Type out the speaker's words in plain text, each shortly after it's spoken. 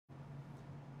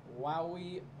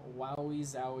Wowie, wowie,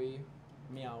 zowie,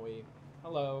 meowie.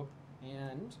 Hello,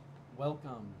 and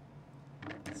welcome.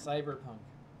 Cyberpunk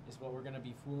is what we're gonna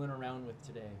be fooling around with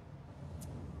today.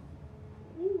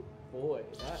 Ooh, boy,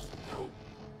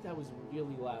 that was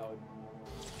really loud.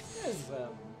 There's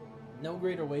no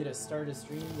greater way to start a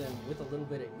stream than with a little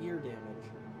bit of ear damage.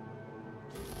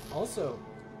 Also,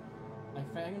 I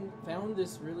found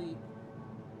this really...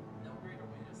 No greater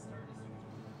way to start a stream.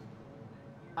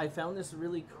 I found this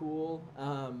really cool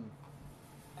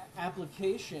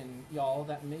application, y'all,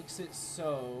 that makes it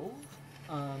so...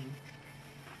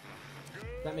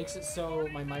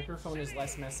 my microphone is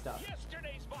less messed up.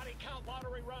 Yesterday's body count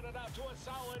lottery rounded out to a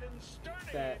solid and sturdy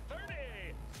That 30.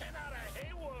 10 out of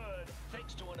Haywood.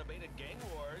 Thanks to unabated gang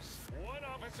wars. One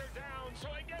officer down, so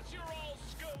I guess you're all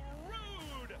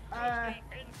screwed.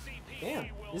 Damn,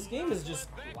 this game is just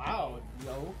loud,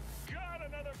 yo. Got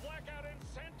another blackout in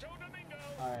Santo Domingo.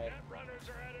 Alright. Runners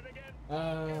are at it again.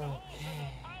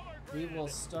 Okay. We will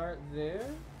start there,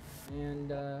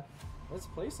 and let's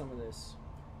play some of this.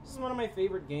 This is one of my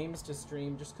favorite games to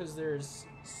stream just because there's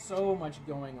so much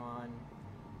going on,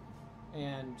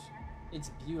 and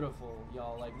it's beautiful,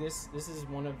 y'all. Like this is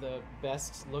one of the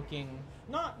best looking,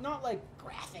 not like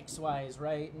graphics wise,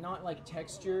 right? Not like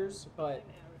textures, but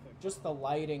just the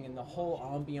lighting and the whole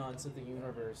ambiance of the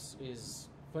universe is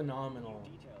phenomenal.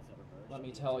 Let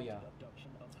me tell ya.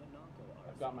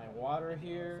 I've got my water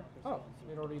here. Oh,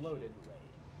 it already loaded.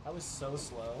 That was so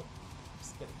slow.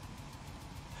 Just kidding.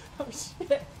 Oh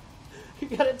shit! You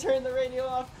gotta turn the radio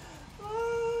off.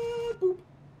 Boop.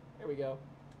 There we go.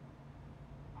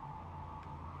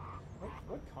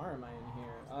 What car am I in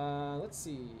here? Let's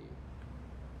see.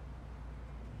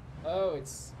 Oh,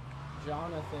 it's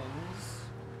Jonathan's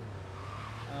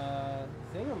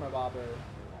thingamabobber.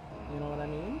 You know what I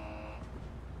mean?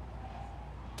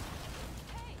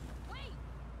 Hey, wait!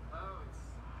 Oh, it's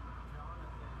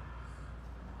Jonathan's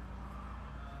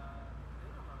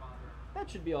thingamabobber. That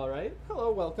should be alright.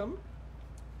 Hello, welcome.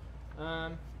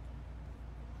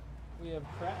 We have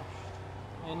crashed.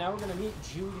 And now we're gonna meet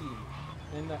Judy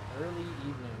in the early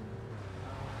evening.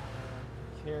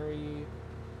 Carrie.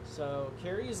 So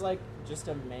Carrie is like just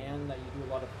a man that you do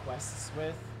a lot of quests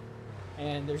with,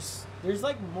 and there's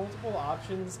like multiple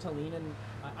options to lean in.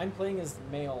 I'm playing as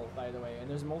male, by the way, and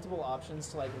there's multiple options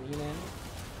to like lean in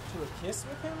to a kiss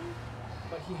with him,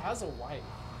 but he has a wife.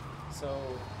 So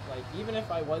like even if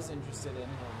I was interested in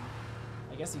him,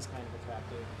 I guess he's kind of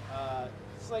attractive.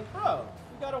 It's like, bro,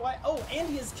 you got a wife. Oh, and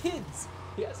he has kids.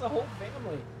 He has a whole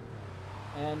family.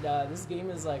 And this game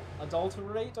is like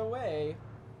adulterate away,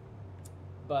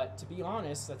 but to be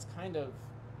honest, that's kind of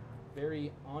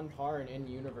very on par and in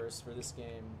universe for this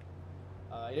game.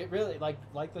 It really,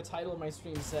 like the title of my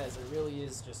stream says, it really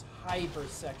is just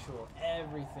hypersexual,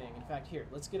 everything. In fact, here,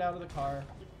 let's get out of the car,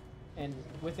 and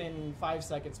within 5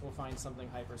 seconds we'll find something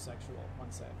hypersexual. 1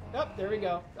 sec. Yep, there we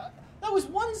go. That was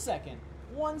 1 second.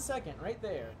 1 second, right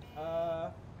there.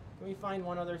 Can we find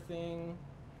one other thing?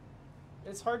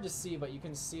 It's hard to see, but you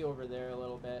can see over there a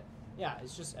little bit. Yeah,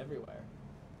 it's just everywhere.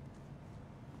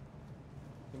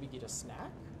 Can we get a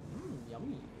snack? Mmm,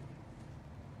 yummy.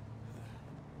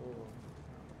 Ooh.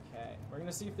 Okay, we're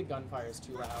gonna see if the gunfire is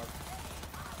too loud.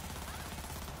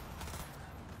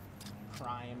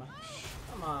 Crime.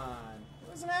 Come on.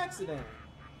 It was an accident.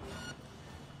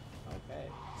 Okay,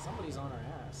 somebody's on our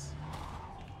ass.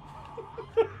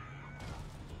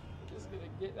 Just gonna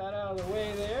get that out of the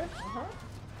way there.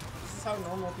 This is how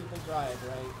normal people drive,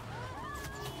 right?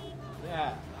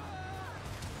 Yeah.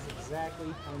 This is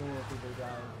exactly how normal people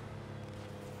drive.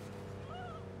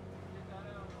 Get that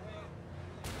out of the way.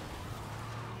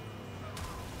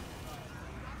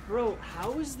 Bro, how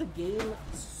is the game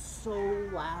so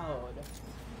loud?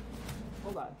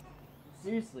 Hold on.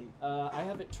 Seriously, I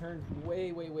have it turned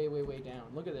way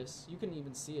down. Look at this. You can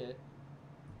even see it.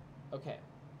 Okay.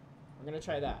 We're gonna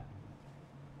try that.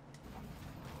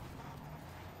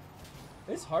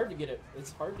 It's hard to get it.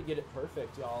 It's hard to get it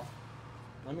perfect, y'all.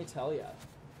 Let me tell ya.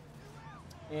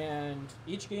 And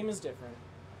each game is different.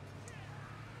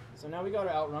 So now we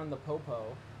gotta outrun the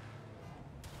popo.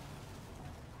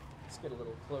 Let's get a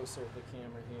little closer at the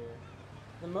camera here.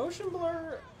 The motion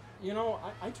blur, you know,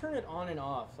 I turn it on and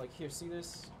off. Like here, see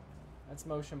this? That's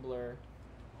motion blur.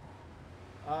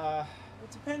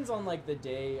 It depends on like the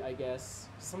day, I guess.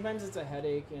 Sometimes it's a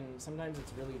headache and sometimes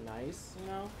it's really nice, you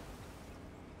know?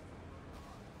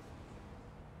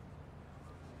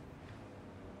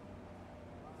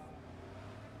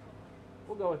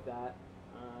 We'll go with that.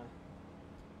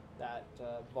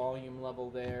 Volume level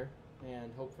there,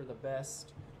 and hope for the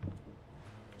best.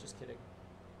 Just kidding.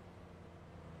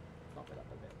 Bump it up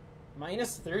a bit.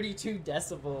 Minus 32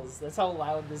 decibels. That's how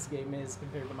loud this game is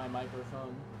compared to my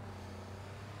microphone.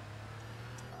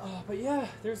 But yeah,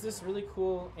 there's this really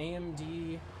cool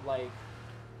AMD, like,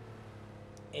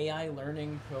 AI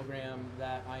learning program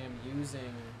that I am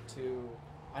using to...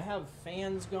 I have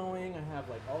fans going, I have,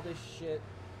 like, all this shit,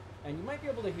 and you might be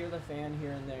able to hear the fan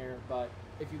here and there, but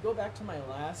if you go back to my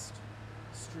last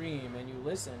stream and you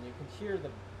listen, you can hear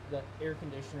the air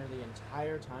conditioner the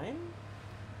entire time.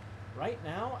 Right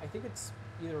now, I think it's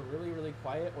either really, really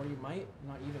quiet, or you might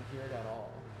not even hear it at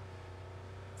all.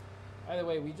 By the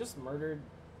way, we just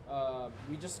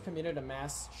committed a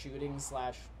mass shooting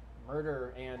 /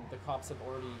 murder, and the cops have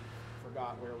already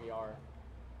forgot where we are.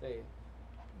 They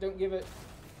don't give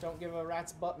a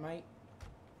rat's butt, mate.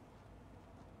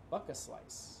 Buck a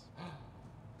slice.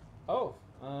 Oh,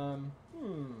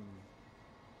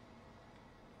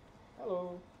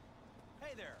 hello.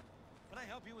 Hey there. Can I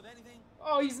help you with anything?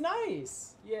 Oh, he's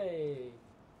nice! Yay.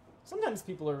 Sometimes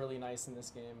people are really nice in this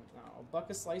game. Oh, Buck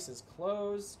a Slice is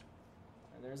closed.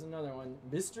 And there's another one.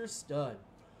 Mr. Stud.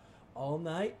 All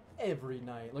night, every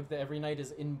night. Look, the every night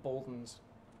is emboldened.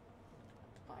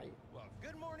 Hi. Well,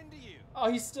 good morning to you.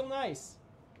 Oh, he's still nice.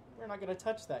 We're not gonna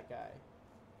touch that guy.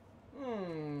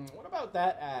 What about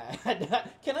that ad?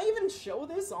 Can I even show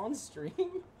this on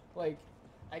stream? Like,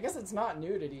 I guess it's not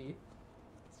nudity.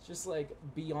 It's just, like,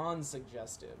 beyond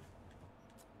suggestive.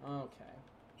 Okay.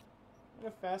 I'm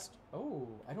gonna fast... Oh,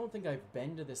 I don't think I've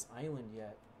been to this island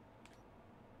yet.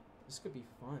 This could be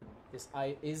fun. This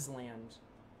island.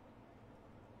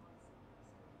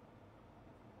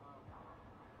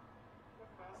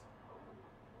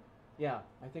 Yeah,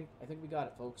 I think we got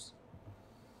it, folks.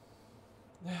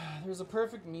 There's a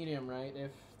perfect medium, right?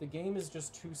 If the game is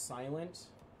just too silent,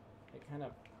 it kind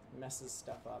of messes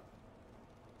stuff up.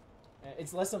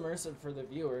 It's less immersive for the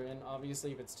viewer, and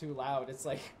obviously if it's too loud, it's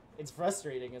like, it's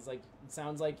frustrating. It's like, it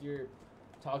sounds like you're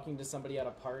talking to somebody at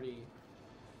a party.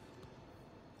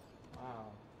 Wow.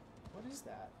 What is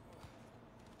that?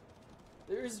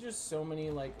 There's just so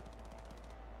many, like,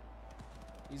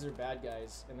 these are bad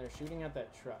guys, and they're shooting at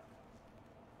that truck.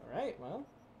 Alright, well,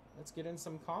 let's get in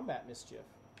some combat mischief.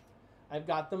 I've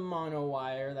got the mono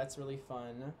wire, that's really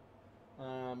fun.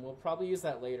 We'll probably use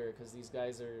that later, because these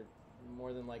guys are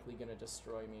more than likely going to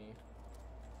destroy me.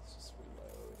 Let's just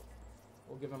reload.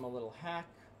 We'll give him a little hack.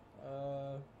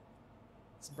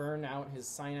 Let's burn out his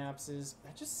synapses.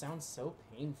 That just sounds so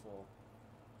painful.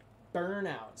 Burn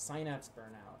out. Synapse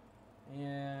burnout.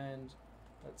 And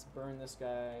let's burn this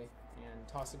guy and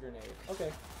toss a grenade.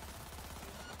 Okay.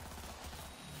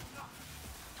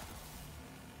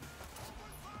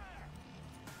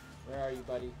 Where are you,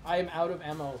 buddy? I am out of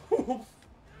ammo.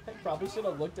 I probably should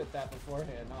have looked at that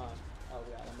beforehand, huh? Oh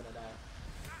god, I'm gonna die.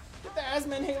 Get the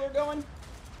asthma inhaler going!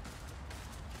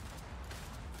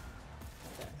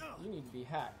 Okay, you need to be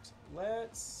hacked.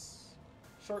 Let's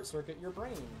short circuit your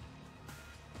brain.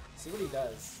 See what he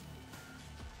does.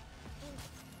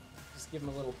 Just give him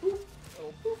a little poof,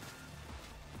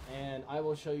 and I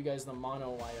will show you guys the mono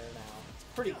wire now. It's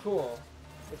pretty cool.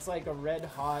 It's like a red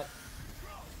hot,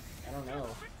 I don't know,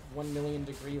 1 million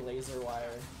degree laser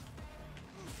wire.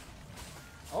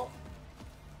 Oh!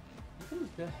 You can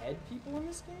behead people in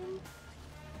this game?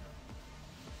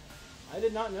 I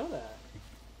did not know that.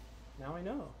 Now I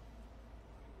know.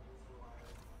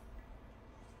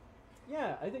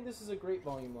 Yeah, I think this is a great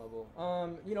volume level.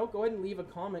 You know, go ahead and leave a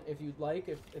comment if you'd like,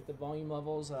 if the volume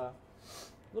level's a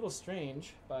little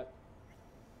strange, but...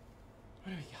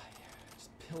 What do we got here? Just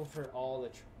pilfer all the...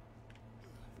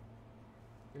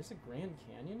 There's a Grand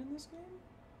Canyon in this game?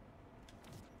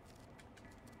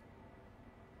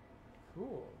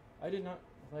 Cool. I did not,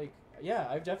 like, yeah,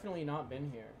 I've definitely not been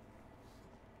here.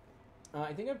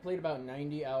 I think I've played about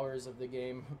 90 hours of the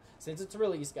game since its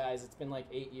release, guys. It's been like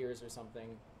 8 years or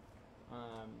something.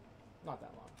 Not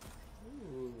that long.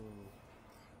 Ooh.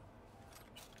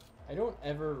 I don't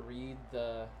ever read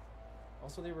the...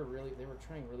 Also, they were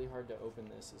trying really hard to open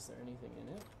this. Is there anything in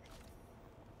it?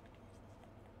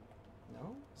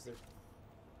 No? Is there...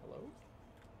 Hello?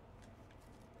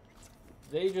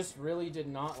 They just really did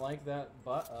not like that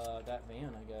that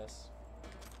van, I guess.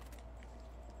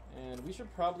 And we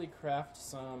should probably craft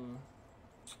some...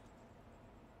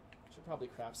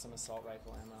 assault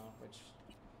rifle ammo, which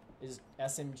is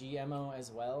SMG ammo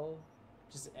as well.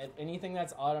 Just anything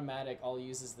that's automatic, all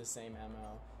uses the same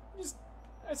ammo. Just,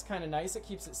 that's kind of nice. It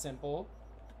keeps it simple.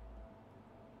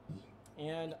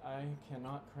 And I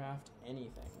cannot craft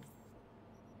anything.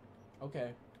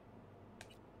 Okay.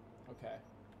 Okay.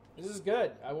 This is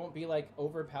good. I won't be, like,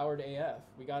 overpowered AF.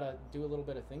 We gotta do a little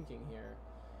bit of thinking here.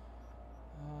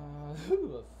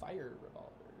 Ooh, a fire revolver.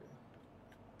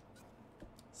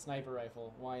 Sniper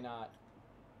rifle. Why not?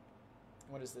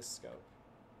 What is this scope?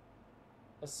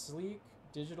 A sleek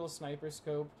digital sniper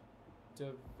scope.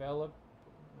 Develop.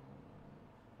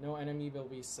 No enemy will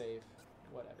be safe.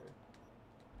 Whatever.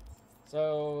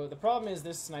 So the problem is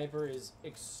this sniper is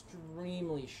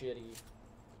extremely shitty.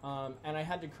 And I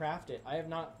had to craft it. I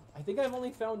think I've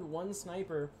only found one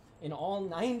sniper in all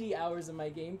 90 hours of my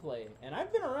gameplay. And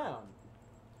I've been around.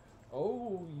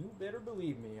 Oh, you better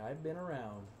believe me. I've been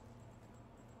around.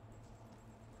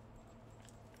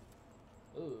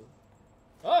 Ooh.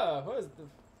 Oh, what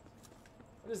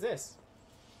is this?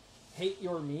 Hate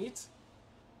your meat?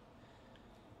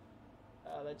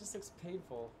 That just looks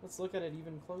painful. Let's look at it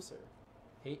even closer.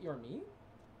 Hate your meat?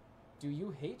 Do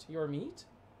you hate your meat?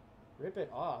 Rip it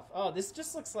off. Oh, this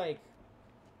just looks like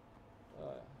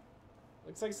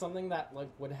something that like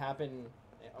would happen,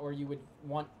 or you would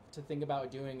want to think about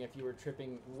doing if you were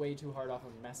tripping way too hard off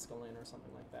of mescaline or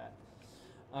something like that.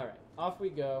 All right, off we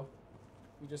go.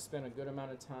 We just spent a good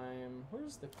amount of time.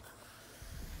 Where's the?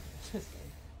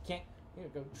 Can't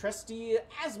go. Trusty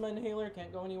asthma inhaler.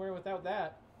 Can't go anywhere without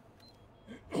that.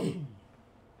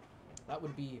 That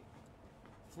would be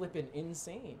flippin'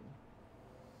 insane.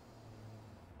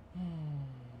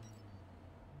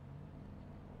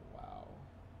 Wow.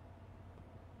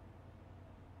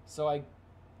 So oh, there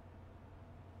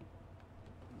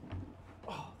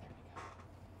we go.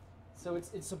 So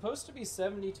it's supposed to be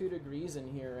 72 degrees in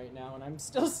here right now, and I'm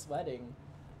still sweating.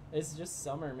 It's just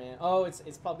summer, man. Oh, it's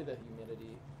probably the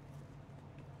humidity.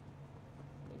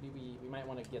 Maybe we might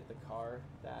want to get the car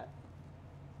that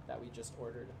we just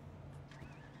ordered.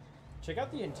 Check out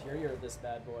the interior of this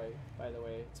bad boy, by the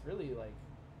way. It's really like,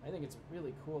 I think it's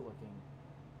really cool looking.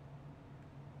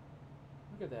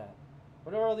 Look at that.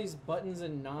 What are all these buttons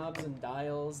and knobs and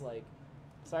dials? Like,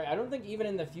 sorry, I don't think even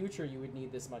in the future you would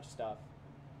need this much stuff.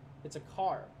 It's a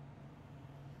car.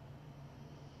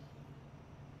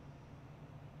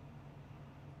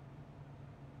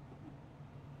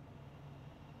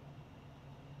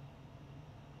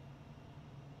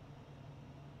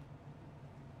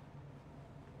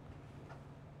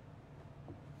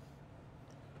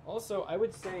 Also, I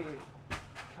would say,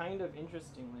 kind of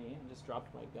interestingly, I just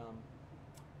dropped my gum.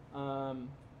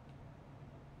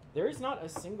 There is not a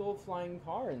single flying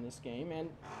car in this game, and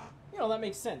you know that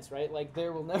makes sense, right? Like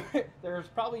there's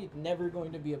probably never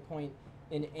going to be a point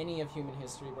in any of human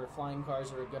history where flying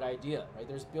cars are a good idea, right?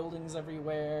 There's buildings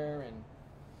everywhere, and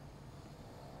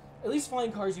at least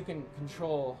flying cars you can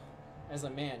control as a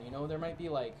man. You know, there might be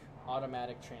like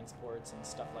automatic transports and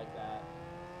stuff like that.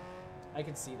 I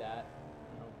could see that.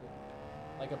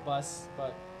 Like a bus,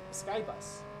 but a sky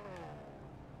bus.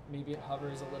 Maybe it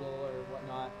hovers a little or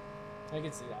whatnot. I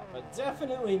could see that, but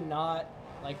definitely not,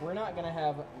 like, we're not gonna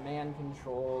have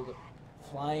man-controlled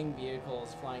flying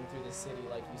vehicles flying through the city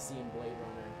like you see in Blade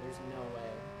Runner. There's no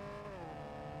way.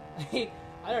 Like,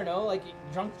 I don't know, like,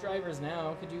 drunk drivers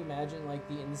now, could you imagine, like,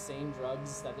 the insane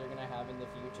drugs that they're gonna have in the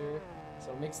future?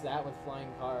 So mix that with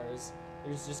flying cars.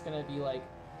 There's just gonna be, like,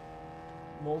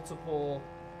 multiple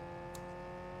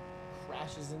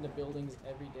crashes into buildings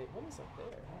every day. What is up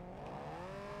there?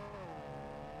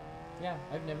 Yeah,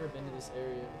 I've never been to this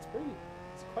area. It's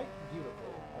quite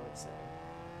beautiful, I would say.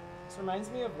 This reminds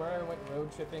me of where I went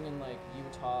road tripping in like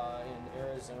Utah and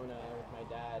Arizona with my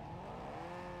dad.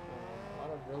 A lot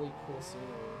of really cool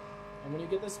scenery. And when you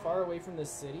get this far away from the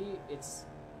city,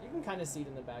 you can kind of see it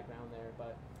in the background there,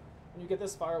 but when you get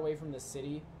this far away from the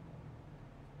city,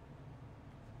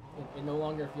 it no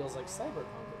longer feels like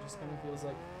cyberpunk. It just kind of feels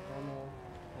like normal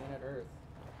planet Earth.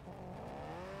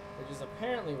 Which is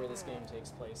apparently where this game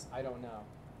takes place. I don't know.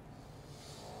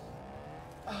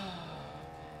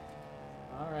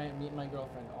 Alright, meet my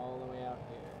girlfriend all the way out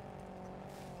here.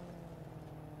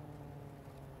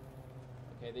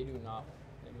 Okay, they do not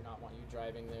want you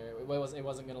driving there. It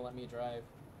wasn't gonna let me drive.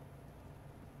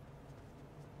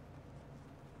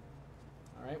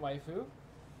 Alright, waifu.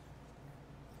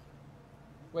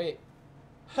 Wait.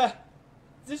 Ha!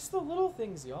 Just the little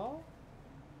things, y'all.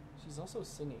 She's also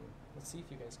singing. Let's see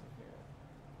if you guys can hear it.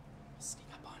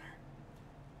 Sneak up on her.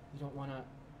 I don't want to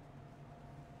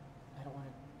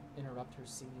interrupt her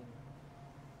singing.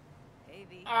 Hey,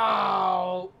 V.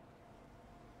 Ow!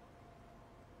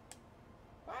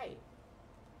 Why?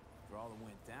 After all that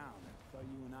went down, I thought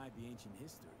you and I'd be ancient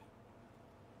history.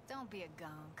 Don't be a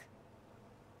gunk.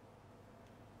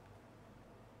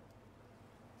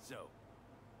 So,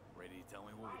 ready to tell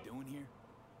me what we're doing here?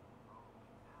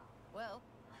 Well,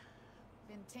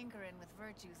 been tinkering with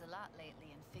virtues a lot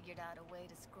lately and figured out a way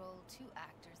to scroll two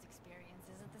actors'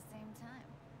 experiences at the same time.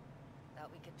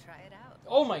 Thought we could try it out.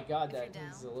 Oh my god, If you're that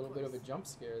down, is a little of bit of a course. jump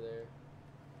scare there.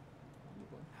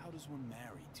 does one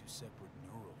marry two separate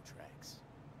neural tracks?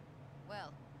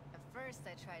 Well, at first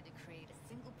I tried to create a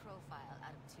single profile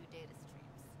out of 2 data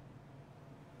streams.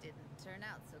 Didn't turn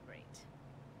out so great.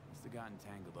 Must have gotten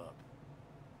tangled up.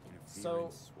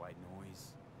 Interference, white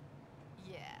noise.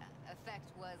 Yeah, effect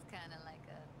was kind of like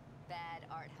a bad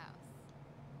art house.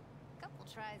 Couple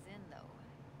tries in though,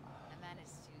 I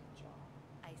managed to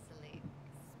isolate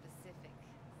specific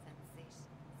sensations.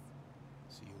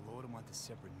 So you load them onto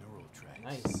separate neural tracks.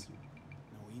 Nice.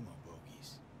 No emo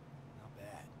bogies. Not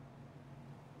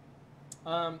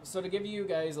bad. So to give you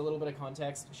guys a little bit of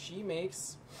context, she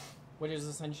makes, which is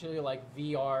essentially like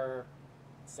VR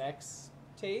sex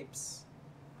tapes,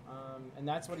 and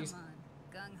that's what Come on,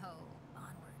 gung ho,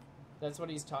 onward. that's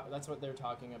what they're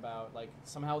talking about. Like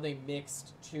somehow they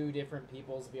mixed 2 different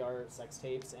people's VR sex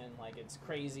tapes, and like it's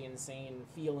crazy, insane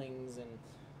feelings, and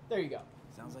there you go.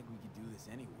 Sounds like we could do this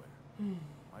anywhere.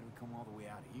 Why'd we come all the way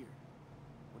out here?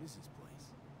 What is this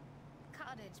place?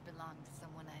 Cottage belonged to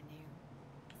someone I knew.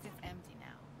 It's empty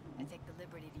now. I take the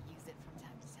liberty to use it from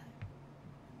time to time.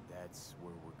 That's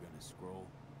where we're gonna scroll.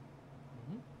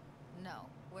 No,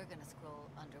 we're gonna scroll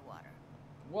underwater.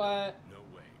 What? No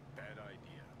way. Bad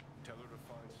idea. Tell her to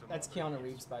find some. That's other Keanu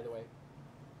use. Reeves, by the way.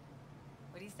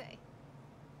 What do you say?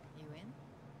 You in?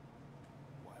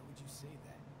 Why would you say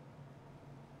that?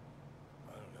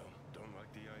 I don't know. Don't like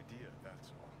the idea,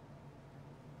 that's all.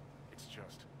 It's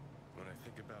just, when I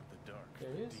think about the dark,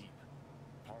 There the it is. deep,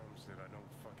 palms that I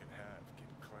don't fucking have get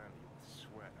clammy with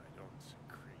sweat I don't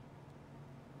secrete.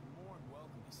 You're more than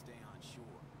welcome to stay on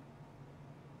shore.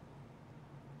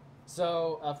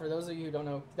 So, for those of you who don't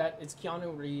know, that it's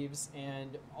Keanu Reeves,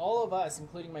 and all of us,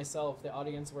 including myself, the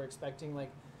audience, were expecting,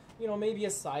 like, you know, maybe a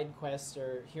side quest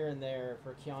or here and there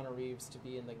for Keanu Reeves to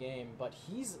be in the game, but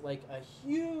he's like a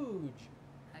huge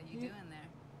How you doing there?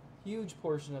 huge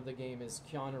portion of the game is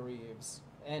Keanu Reeves,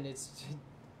 and it's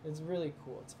really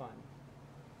cool. It's fun.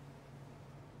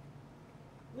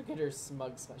 Look at her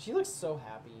smug smile. She looks so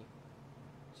happy.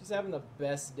 She's having the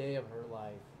best day of her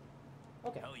life.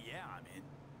 Okay. Hell yeah, I'm in.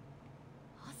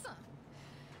 Awesome.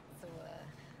 So,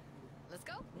 let's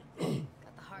go.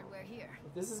 Got the hardware here.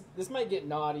 This might get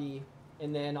naughty,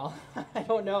 and then I'll I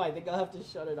don't know. I think I'll have to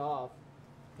shut it off.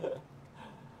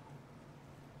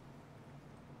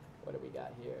 What do we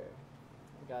got here?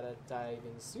 I got a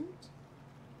diving suit,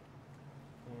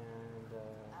 and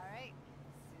All right,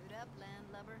 suit up,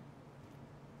 landlubber.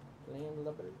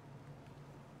 landlubber.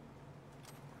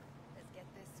 Let's get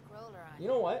this scroller on. You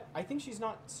know what? I think she's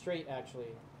not straight,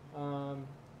 actually.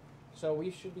 So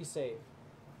we should be safe.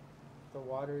 The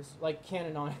waters, like,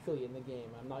 canonically in the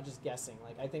game. I'm not just guessing.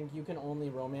 Like, I think you can only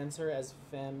romance her as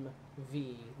Femme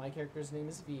V. My character's name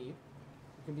is V. You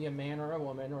can be a man or a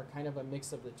woman, or kind of a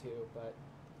mix of the two, but...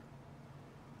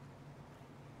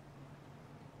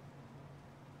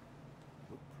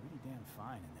 Look pretty damn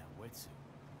fine in that wetsuit.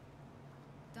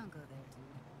 Don't go there,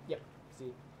 dude. Yep,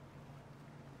 see?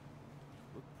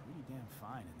 Look pretty damn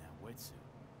fine in that wetsuit.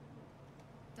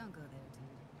 Don't go there,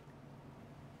 dude.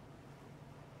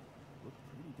 Look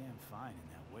pretty damn fine in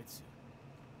that wetsuit.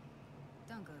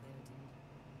 Don't go there, dude.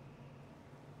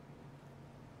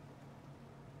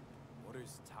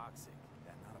 Water's toxic.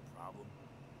 That not a problem?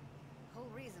 Whole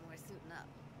reason we're suiting up.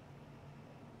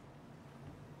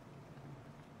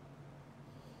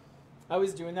 I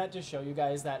was doing that to show you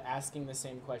guys that asking the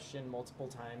same question multiple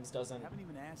times doesn't Haven't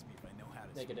even asked me if I know how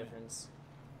to make a swim. difference.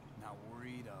 Not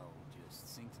worried I'll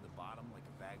just sink to the bottom like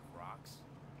a bag of rocks.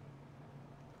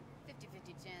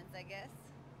 50-50 chance, I guess.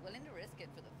 Willing to risk it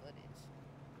for the footage.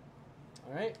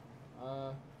 Alright,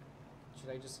 should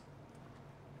I just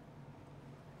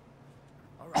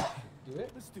All right, do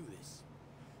it? let's do this.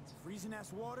 It's freezing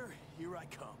ass water. Here I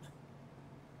come.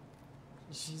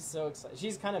 She's so excited.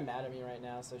 She's kind of mad at me right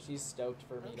now, so she's stoked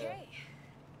for me Okay,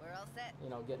 we're all set. to, you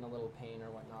know, get in a little pain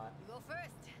or whatnot. You go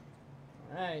first.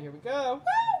 Alright, here we go.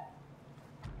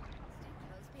 Stay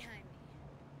close behind me.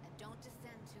 And don't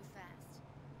descend too fast.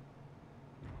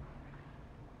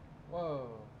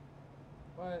 Whoa.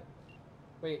 What?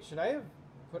 Wait, should I have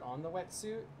put on the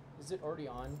wetsuit? Is it already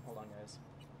on? Hold on, guys.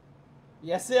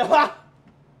 Yes, it...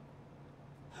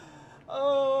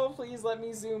 Oh, please let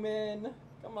me zoom in.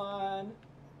 Come on.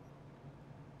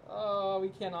 Oh, we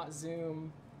cannot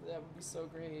zoom. That would be so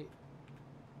great.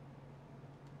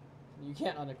 You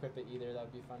can't unequip it either. That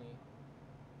would be funny.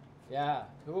 Yeah,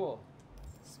 cool.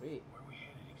 Sweet. Where are we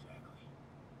headed exactly?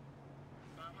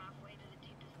 About halfway to the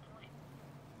deepest point.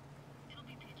 It'll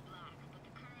be pitch black, but the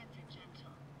currents are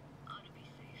gentle. Ought to be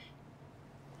safe.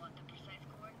 Want the precise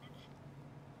coordinates?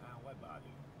 Why bother?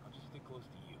 I'll just stick close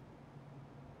to you.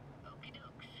 Okie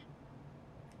dokes.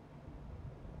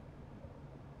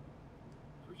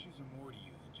 Virtues are more to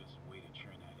you than just a way to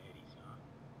churn out eddies, huh?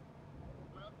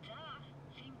 Well, duh.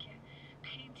 Think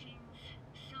paintings,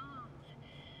 songs.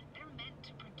 They're meant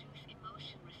to produce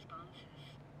emotion responses.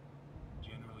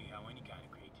 Generally how any kind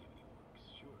of creativity works,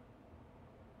 sure.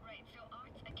 Right, so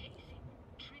art's a casing,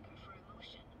 trigger for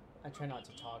emotion. I try not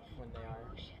to talk when they are.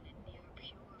 Emotion in near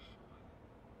pure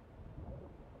form.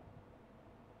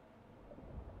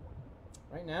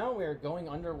 Right now, we're going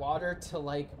underwater to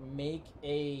like make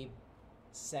a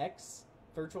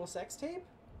virtual sex tape.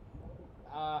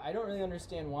 I don't really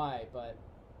understand why, but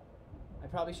I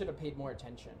probably should have paid more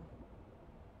attention.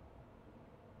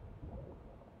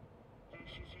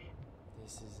 This is it.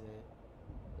 This is it.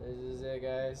 This is it,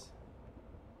 guys.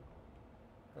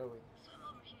 Where are we? Swim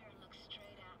over here and look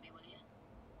straight at me, will you?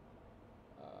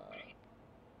 Great.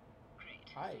 Great.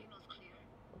 Hi. Signal's clear.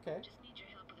 Okay, Just need your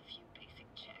help with a few basic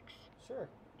checks. sure.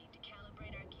 Need to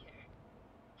calibrate our gear.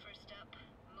 First up,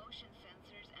 motion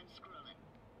sensors and scrolling.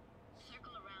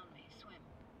 Circle around me, swim.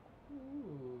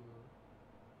 Ooh.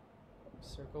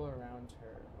 Circle around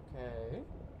her. Okay.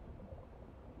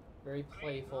 Very Great,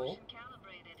 playful. motion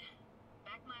calibrated.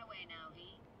 Back my way now, V.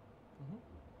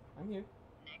 I'm here.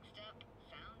 Next up,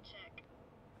 sound check.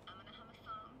 I'm gonna hum a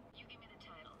song. You give me the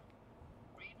title.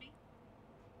 Read me?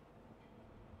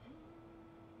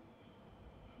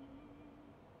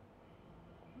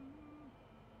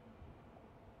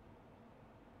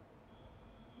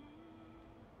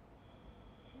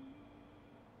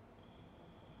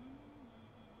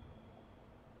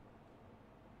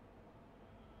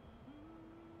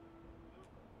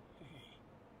 Hey,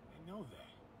 I know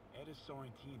that. Ed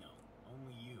Sorrentino.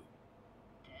 Only you.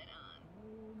 Dead on.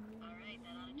 Alright,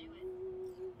 that ought to do it.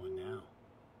 What now?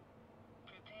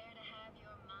 Prepare to have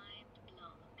your mind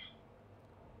blown.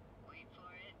 Wait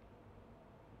for it.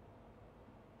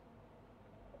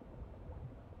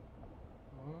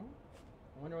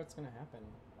 I wonder what's gonna happen.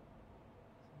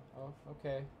 Oh,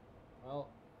 okay. Well,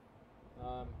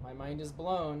 my mind is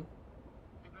blown.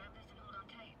 Now grab this and hold on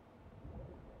tight.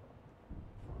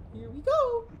 Here we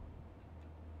go.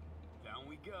 Down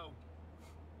we go.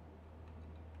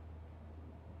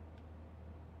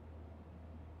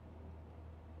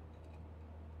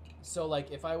 So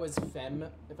like if I was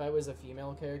a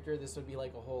female character, this would be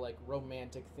like a whole like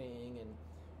romantic thing, and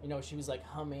you know she was like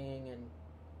humming and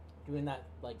doing that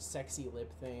like sexy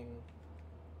lip thing.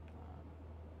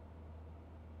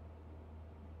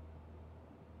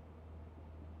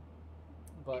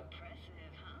 But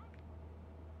Impressive, huh?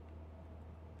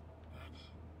 That's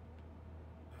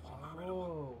incredible.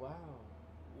 oh wow.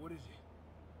 What is it?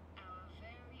 Our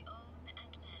very own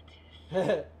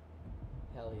Atlantis.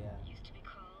 Hell yeah. Used to be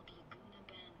called Laguna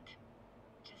Bend.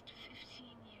 Just 15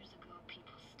 years ago,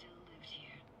 people still lived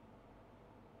here.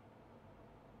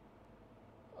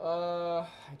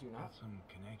 I do not. Got some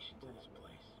connection to this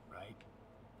place, right?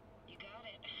 You got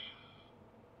it.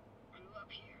 Grew up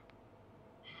here.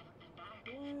 Haven't been back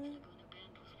What? since Laguna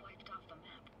Bend was wiped off the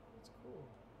map. That's cool.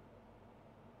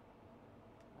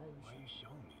 Why are you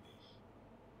showing me this?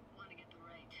 Want to get the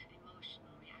right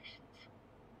emotional reactions.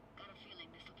 Got a feeling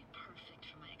this will be perfect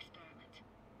for my experiment.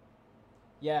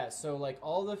 Yeah, so like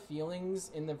all the feelings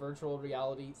in the virtual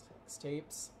reality sex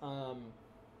tapes,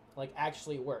 like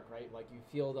actually work, right? Like you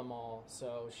feel them all.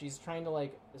 So she's trying to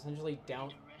like essentially To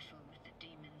wrestle with the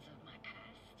demons of my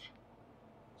past.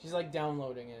 she's like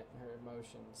downloading it, her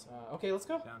emotions. Okay, let's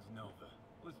go. Sounds Nova.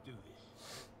 Let's do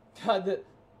this. God,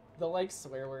 the like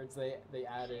swear words they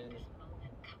add in. This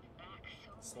moment coming back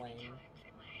so many Slang. times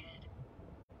in my head.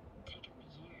 Taken me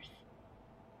years.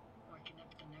 Working up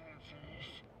the nerve for this.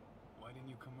 Why didn't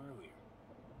you come earlier?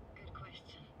 Good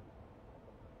question.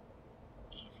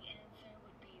 Easy answer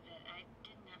would be that I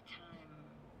didn't have time.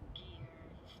 Gear,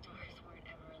 stars weren't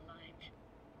ever aligned.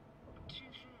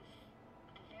 Truth is,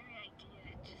 the very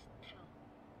idea, it just felt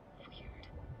weird.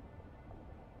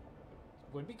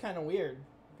 Would be kind of weird.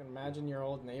 You can imagine your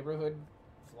old neighborhood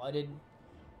flooded,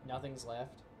 nothing's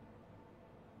left.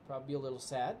 Probably be a little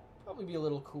sad. Probably be a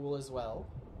little cool as well.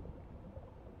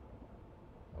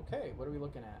 Okay, what are we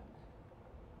looking at?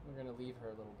 We're gonna leave her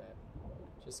a little bit.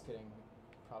 Just kidding.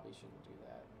 Probably shouldn't do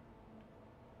that.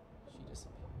 She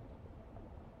disappeared.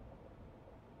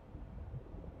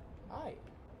 Hi.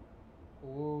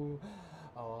 Ooh.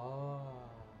 Oh,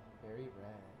 very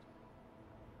red.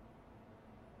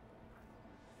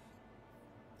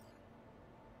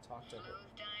 Talk to her. Flo's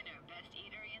Diner, best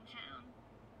eatery in town.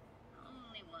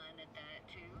 Only one at that,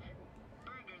 too.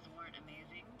 Burgers weren't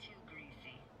amazing, too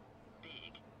greasy.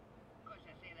 Big. Of course,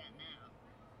 I say that now.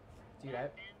 Dude,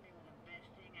 Back then, they were the best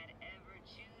thing I'd ever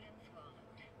chewed and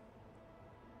swallowed.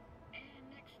 And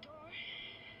next door,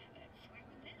 that's where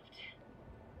we lived.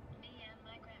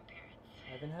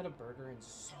 haven't had a burger in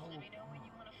so Let me know when long.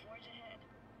 you want to forge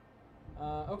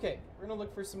ahead. Okay, we're gonna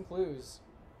look for some clues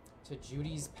to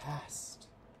Judy's past.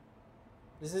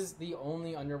 This is the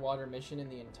only underwater mission in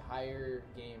the entire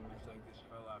game, I Looks think. like this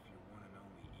fell off your one and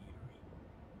only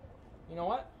eatery. You know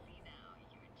what? See now,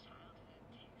 your childhood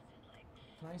tasted like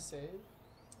Can I save?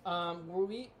 Were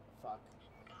we... Fuck.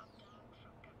 scop dogs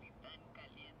from Capitan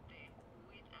Caliente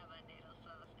with habanero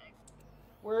sauce.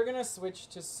 We're gonna switch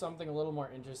to something a little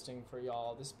more interesting for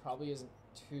y'all. This probably isn't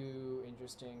too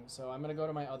interesting, so I'm gonna go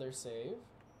to my other save.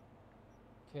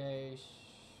 Okay,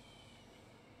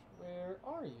 where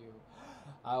are you?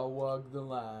 I walk the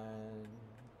line.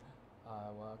 I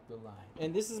walk the line.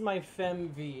 And this is my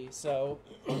FemV, so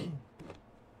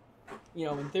you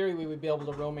know, in theory we would be able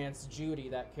to romance Judy,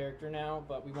 that character now,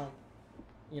 but we won't.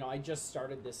 You know, I just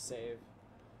started this save.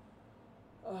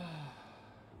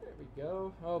 There we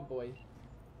go. Oh boy.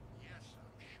 Yes,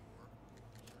 I'm sure.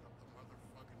 Set up the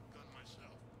motherfucking gun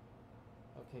myself.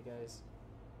 Okay, guys.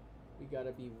 We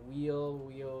gotta be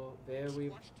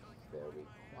very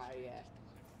quiet.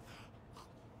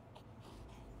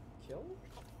 Kill?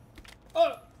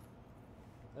 Oh!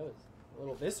 That was a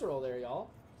little visceral there, y'all.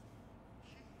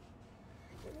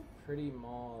 Pretty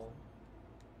mall.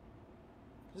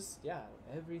 Just, yeah,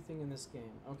 everything in this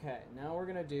game. Okay, now we're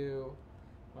gonna do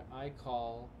what I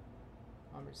call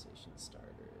conversation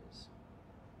starters.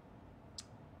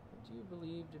 What do you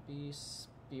believe to be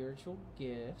spiritual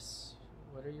gifts?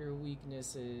 What are your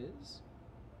weaknesses?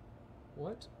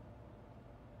 What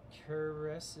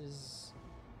caresses...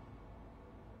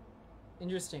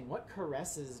 Interesting. What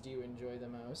caresses do you enjoy the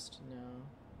most? No.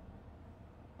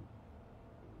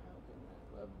 How can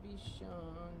my love be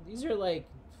shown? These are like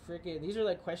freaking... These are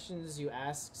like questions you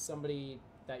ask somebody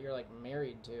that you're like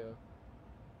married to.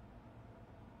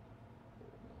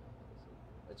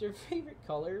 What's your favorite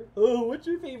color? Oh, what's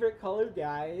your favorite color,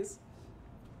 guys?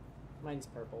 Mine's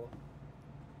purple.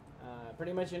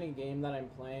 Pretty much any game that I'm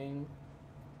playing,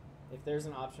 if there's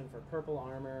an option for purple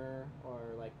armor or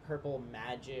like purple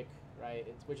magic, right?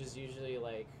 Which is usually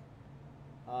like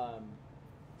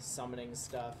summoning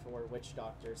stuff or witch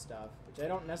doctor stuff, which I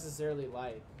don't necessarily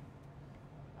like.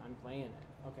 I'm playing it.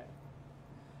 Okay.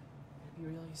 Gotta be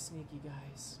really sneaky,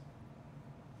 guys.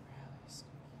 Really sneaky.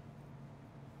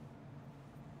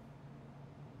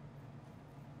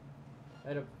 I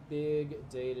had a big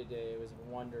day today. It was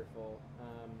wonderful.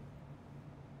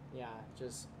 Yeah,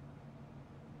 just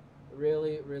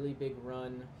really, really big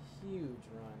run. Huge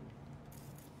run.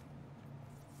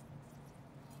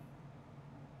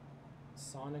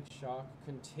 Sonic Shock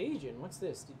Contagion. What's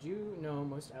this? Did you know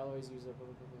most alloys use a blah,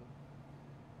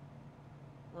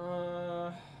 blah,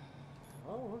 blah.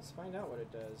 Oh, let's find out what it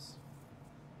does.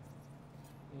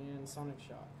 And Sonic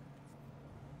Shock.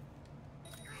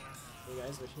 Hey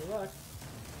guys, wish me luck.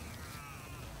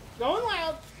 Going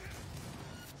loud!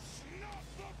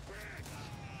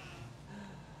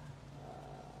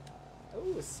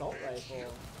 Ooh, assault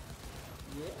rifle.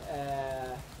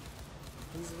 Yeah.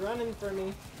 He's running for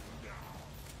me.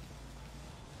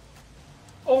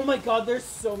 Oh my god, there's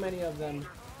so many of them.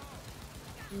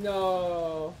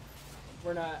 No.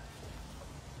 We're not.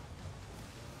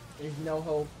 There's no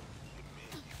hope.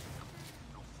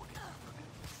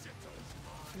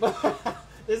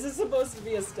 This is supposed to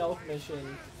be a stealth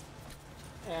mission.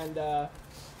 And,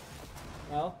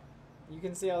 well, you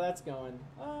can see how that's going.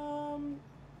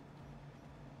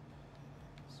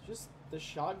 It's just the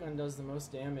shotgun does the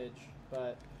most damage,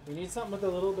 but we need something with a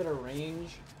little bit of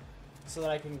range so that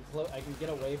I can get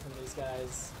away from these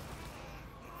guys.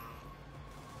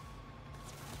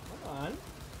 Come on.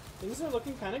 Things are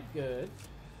looking kind of good.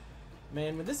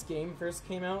 Man, when this game first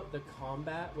came out, the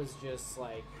combat was just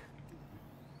like...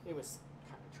 It was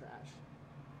kind of trash.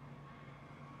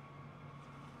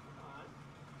 Come on.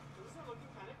 Things are looking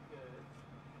kind of good.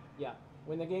 Yeah.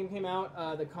 When the game came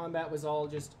out, the combat was all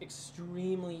just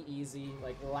extremely easy,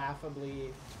 like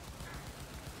laughably.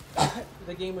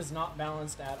 The game was not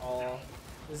balanced at all.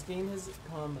 This game has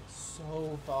come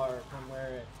so far from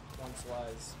where it once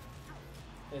was.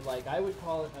 It, like, I would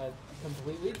call it a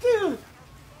completely... Dude!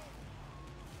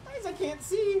 Guys, I can't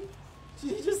see!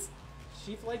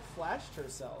 She like flashed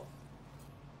herself.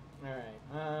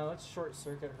 Alright, let's short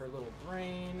circuit her little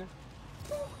brain.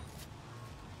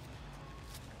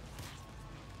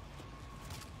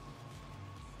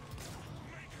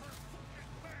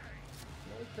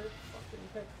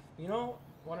 You know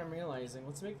what I'm realizing?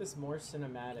 Let's make this more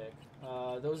cinematic.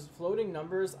 Those floating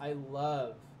numbers I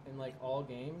love in like all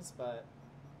games, but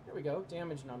here we go.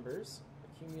 Damage numbers.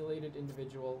 Accumulated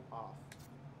individual off.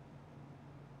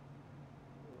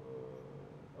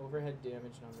 overhead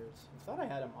damage numbers. I thought I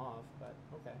had them off, but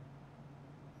okay.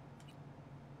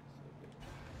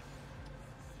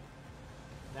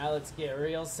 Now let's get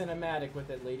real cinematic with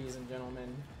it, ladies and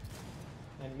gentlemen.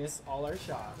 And miss all our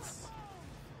shots.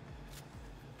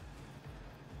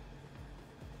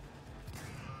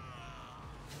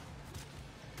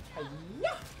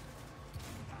 Hi-ya!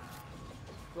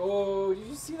 Oh, did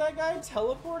you see that guy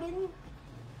teleporting?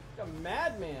 Like a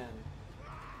madman.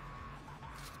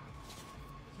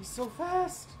 He's so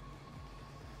fast.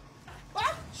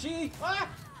 Ah! She! Ah!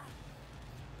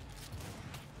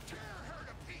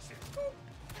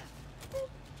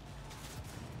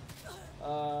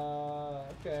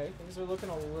 Okay, things are looking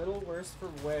a little worse for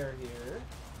Ware here.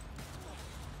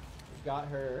 We got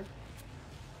her.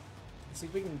 Let's see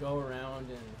if we can go around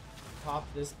and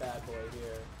top this bad boy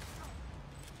here.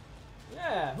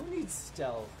 Yeah, who needs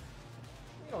stealth?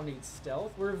 We don't need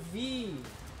stealth, we're V.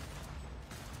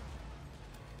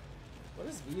 What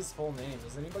is V's full name?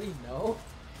 Does anybody know?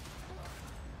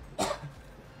 Street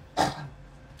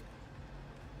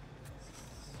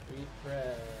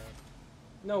cred.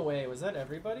 No way, was that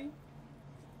everybody?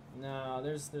 No,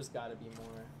 there's gotta be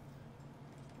more.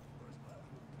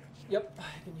 Yep,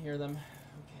 I can hear them.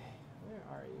 Okay, where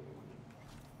are you?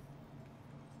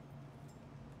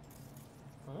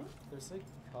 Huh? There's like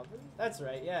cover? That's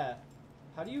right, yeah.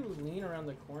 How do you lean around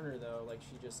the corner though, like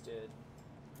she just did?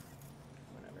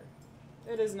 Whatever.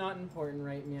 It is not important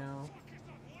right now.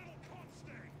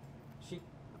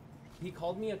 He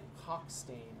called me a cock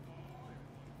stain.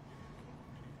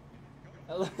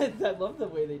 I love the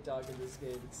way they talk in this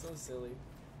game. It's so silly.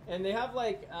 And they have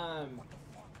like,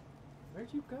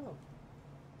 where'd you go?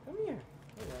 Come here.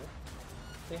 Hello.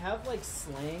 They have like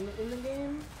slang in the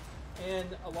game,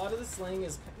 and a lot of the slang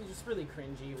is just really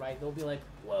cringy, right? They'll be like,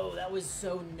 whoa, that was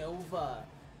so Nova.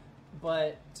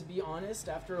 But to be honest,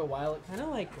 after a while, it kind of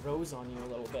like grows on you a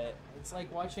little bit. It's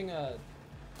like watching a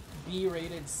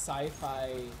B-rated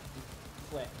sci-fi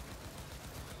flick.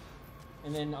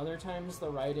 And then other times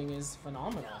the writing is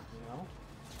phenomenal, you know?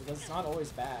 Because it's not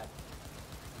always bad.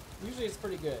 Usually it's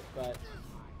pretty good, but...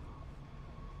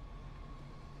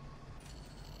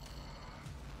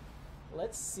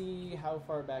 Let's see how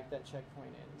far back that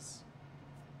checkpoint is.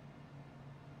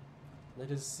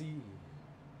 Let us see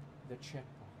the checkpoint.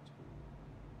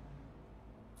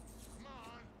 Come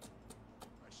on.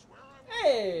 I swear I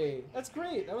Hey! That's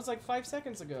great! That was like 5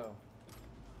 seconds ago.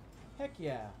 Heck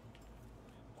yeah.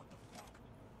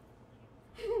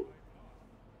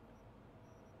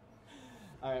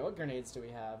 Alright, what grenades do we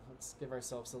have? Let's give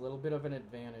ourselves a little bit of an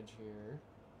advantage here.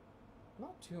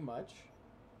 Not too much.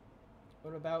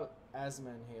 What about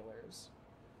asthma inhalers?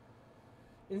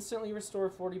 Instantly restore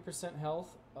 40% health.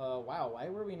 Wow, why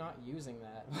were we not using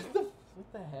that?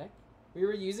 What the heck? We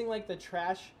were using like the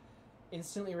trash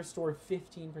instantly restore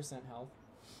 15% health.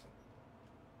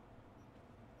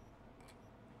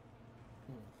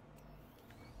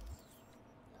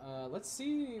 Let's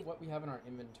see what we have in our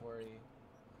inventory.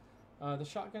 The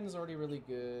shotgun is already really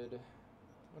good.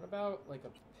 What about like a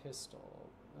pistol?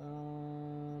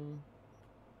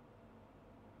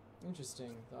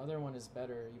 Interesting. The other one is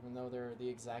better, even though they're the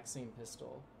exact same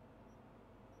pistol.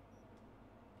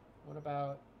 What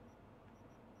about...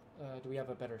 do we have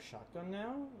a better shotgun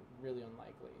now? Really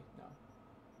unlikely. No.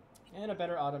 And a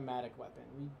better automatic weapon.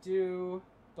 We do,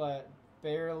 but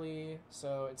barely,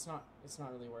 so it's not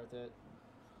really worth it.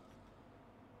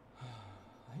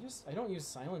 I don't use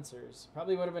silencers.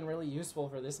 Probably would have been really useful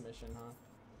for this mission, huh?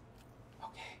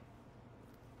 Okay.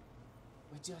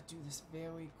 We just do this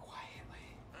very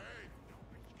quietly. Hey, don't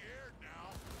be scared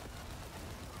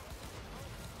now.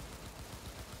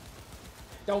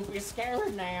 Don't be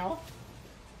scared now.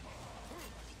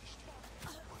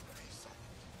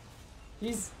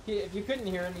 If you couldn't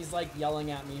hear him, he's like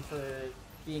yelling at me for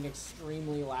being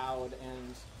extremely loud,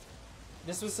 and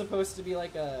this was supposed to be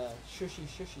like a shushy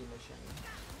mission.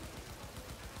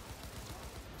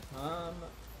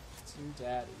 To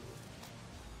daddy.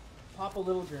 Pop a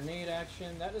little grenade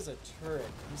action. That is a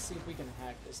turret. Let's see if we can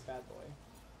hack this bad boy.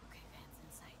 Okay, Van's in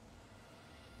sight.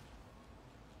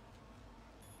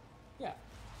 Yeah.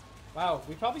 Wow,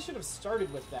 we probably should have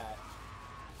started with that.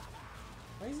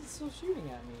 Why is it still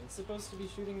shooting at me? It's supposed to be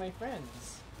shooting my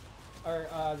friends. Or,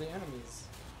 the enemies.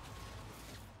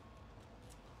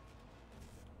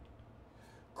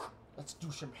 Let's do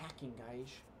some hacking,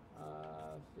 guys.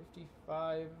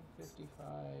 55,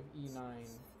 E9.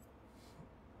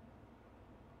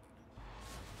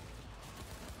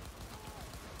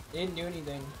 Didn't do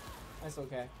anything. That's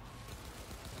okay.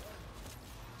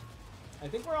 I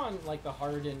think we're on, like, the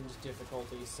hardened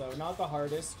difficulty, so not the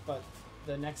hardest, but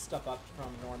the next step up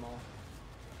from normal.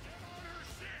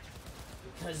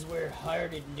 Because we're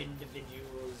hardened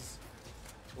individuals.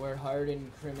 We're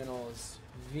hardened criminals.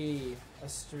 V, a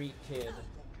street kid.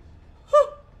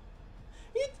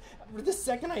 The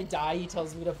second I die, he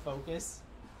tells me to focus.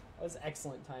 That was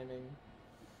excellent timing.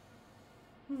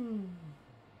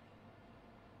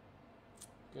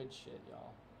 Good shit,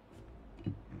 y'all.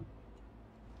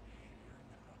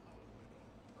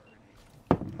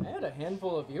 I had a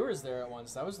handful of viewers there at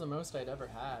once. That was the most I'd ever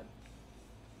had.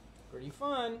 Pretty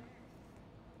fun.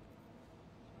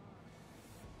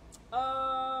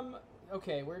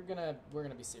 Okay, we're gonna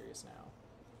be serious now.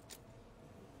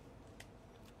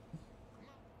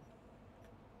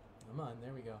 Come on,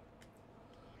 there we go.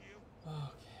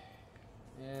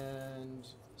 Okay. And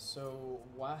so,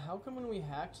 how come when we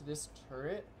hacked this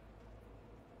turret,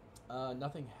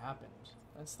 nothing happened?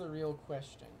 That's the real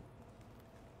question.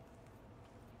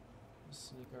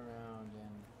 Sneak around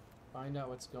and find out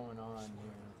what's going on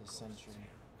here with the sentry.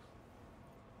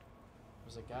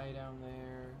 There's a guy down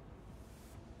there.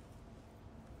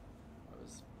 That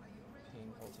was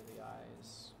painful to the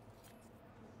eyes.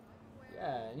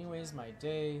 Yeah, anyways, my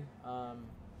day.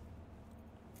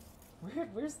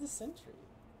 Where's the sentry?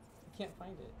 I can't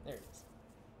find it. There it is.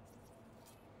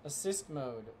 Assist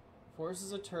mode.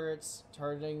 Forces a turret's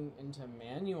targeting into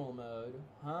manual mode.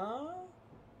 Huh?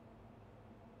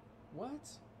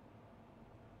 What?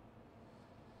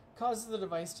 Causes the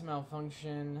device to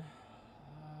malfunction.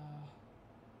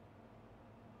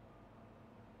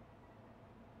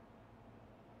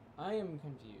 I am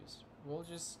confused. We'll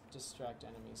just distract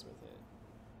enemies with it.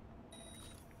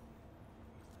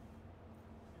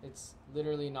 It's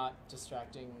literally not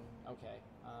distracting. Okay.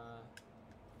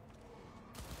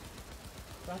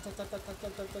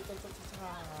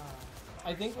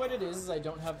 I think what it is I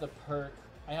don't have the perk.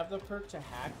 I have the perk to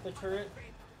hack the turret,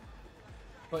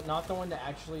 but not the one to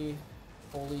actually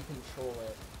fully control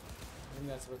it. I think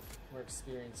that's what we're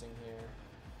experiencing here.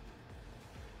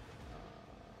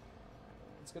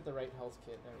 Let's get the right health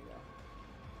kit. There we go.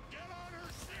 Get on her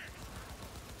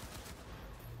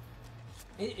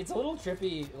shit! It's a little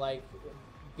trippy, like,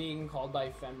 being called by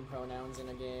femme pronouns in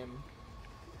a game.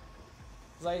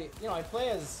 Cause I play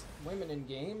as women in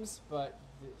games, but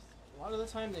a lot of the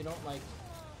time they don't, like,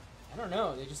 I don't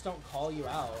know, they just don't call you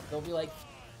out. They'll be like,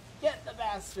 get the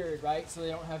bastard, right? So they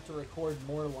don't have to record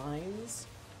more lines.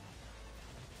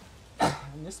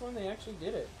 And this one, they actually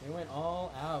did it. They went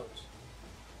all out.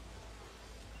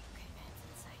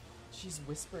 She's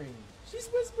whispering. She's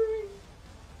whispering!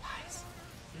 Guys,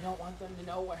 you don't want them to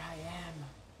know where I am.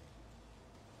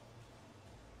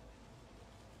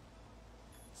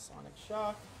 Sonic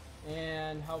Shock.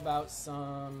 And how about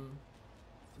some...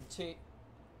 Okay,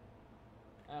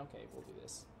 we'll do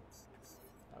this.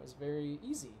 That was very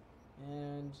easy.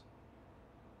 And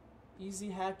easy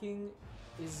hacking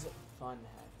is fun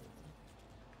hacking.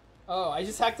 Oh, I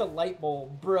just hacked a light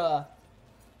bulb, bruh.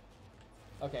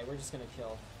 Okay, we're just gonna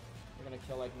kill. We're gonna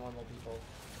kill like normal people.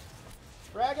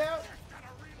 Frag out!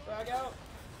 Frag out!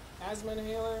 Asthma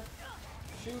inhaler.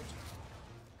 Shoot.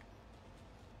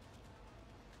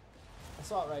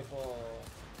 Assault rifle.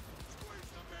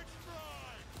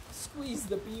 Squeeze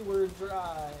the B word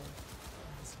dry.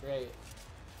 That's great.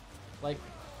 Like,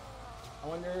 I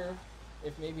wonder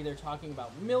if maybe they're talking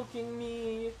about milking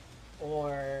me,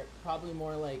 or probably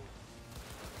more like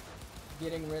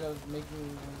getting rid of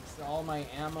making all my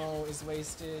ammo is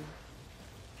wasted.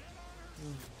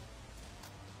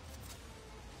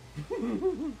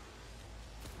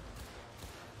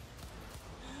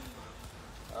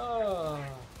 Oh,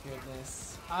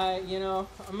 goodness. I'm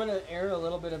gonna air a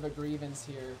little bit of a grievance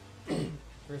here.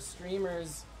 For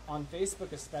streamers on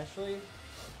Facebook especially.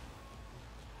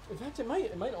 In fact, it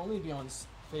might only be on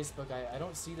Facebook. I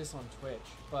don't see this on Twitch,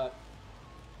 but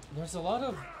there's a lot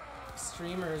of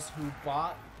streamers who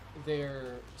bought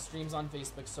their streams on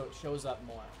Facebook so it shows up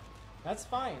more. That's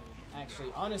fine,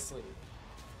 actually, honestly.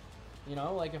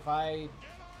 Like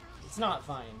it's not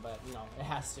fine, but it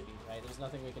has to be, right? There's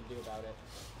nothing we can do about it.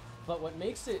 But what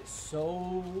makes it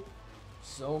so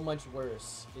much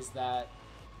worse is that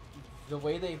the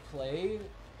way they play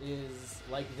is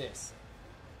like this.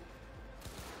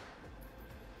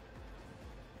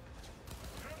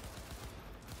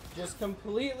 Just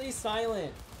completely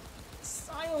silent.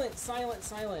 Silent, silent,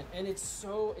 silent. And it's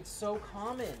so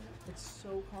common. It's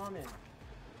so common.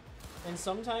 And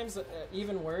sometimes,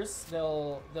 even worse,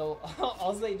 they'll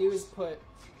all they do is put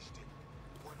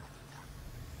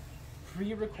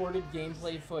pre-recorded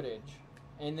gameplay footage,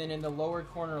 and then in the lower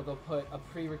corner they'll put a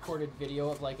pre-recorded video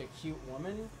of like a cute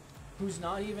woman who's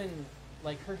not even,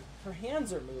 like, her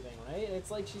hands are moving, right? It's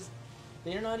like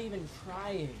they're not even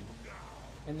trying.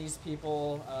 and these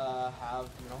people have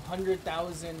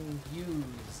 100,000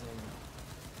 views,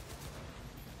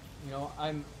 and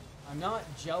I'm not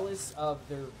jealous of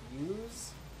their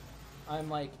views. I'm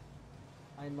like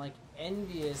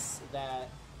envious that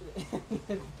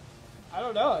I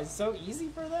don't know, it's so easy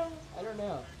for them. I don't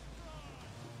know,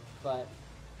 but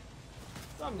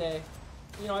someday,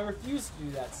 I refuse to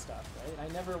do that stuff, right?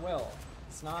 I never will.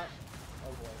 It's not.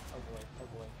 Oh boy, oh boy, oh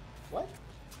boy. What?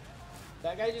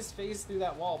 That guy just phased through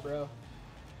that wall, bro.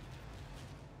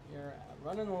 You're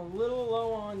running a little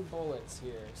low on bullets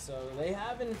here, so they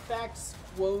have in fact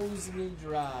squoze me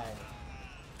dry.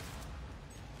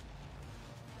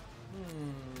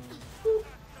 Boop.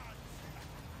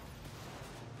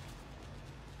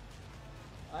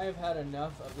 I have had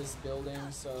enough of this building,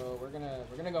 so we're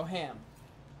gonna go ham.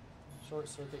 Short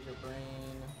circuit your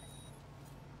brain,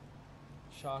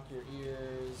 shock your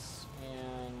ears,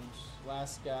 and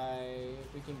last guy,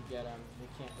 if we can get him, we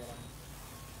can't get him.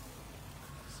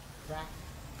 Crack.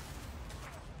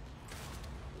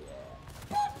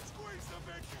 Yeah. Squeeze the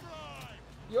big fry!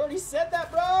 You already said that,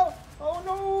 bro! Oh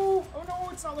no! Oh no,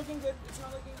 it's not looking good. It's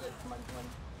not looking good. Come on, come on.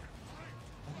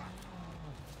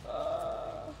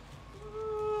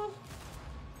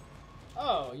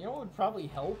 Oh, you know what would probably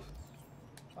help?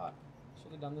 Fuck.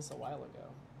 Should have done this a while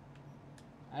ago.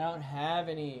 I don't have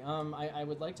any. I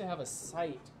would like to have a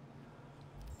sight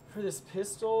for this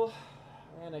pistol,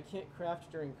 and I can't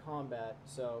craft during combat,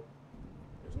 so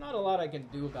there's not a lot I can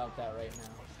do about that right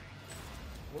now.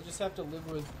 We'll just have to live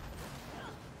with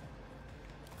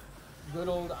good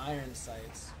old iron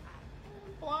sights.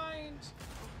 Blind!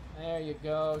 There you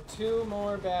go. 2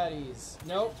 more baddies.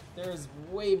 Nope, there's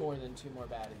way more than 2 more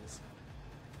baddies.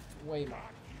 Way more.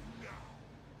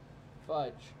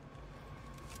 Fudge.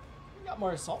 We got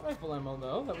more assault rifle ammo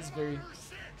though. That was very,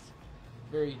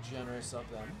 very generous of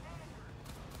them.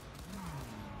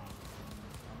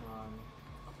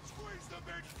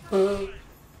 Come on.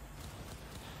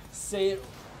 Say it.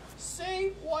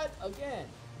 Say what again?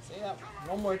 Say that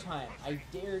one more time. I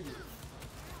dare you.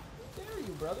 I dare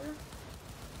you, brother.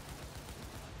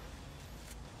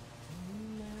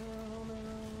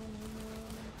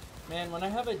 Man, when I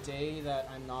have a day that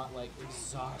I'm not like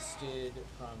exhausted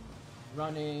from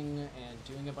running and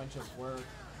doing a bunch of work,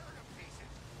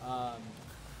 like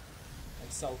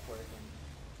self-work and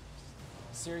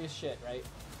serious shit, right?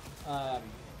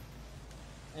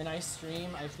 And I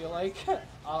stream, I feel like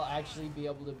I'll actually be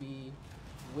able to be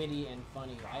witty and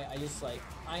funny. I just like,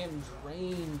 I am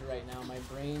drained right now. My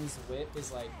brain's wit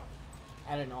is like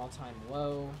at an all-time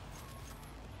low.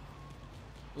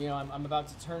 You know, I'm about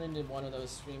to turn into one of those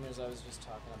streamers I was just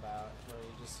talking about, where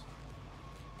you just,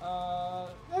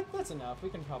 that's enough. We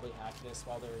can probably hack this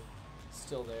while they're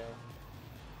still there.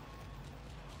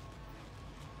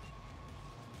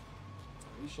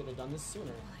 We should have done this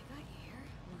sooner.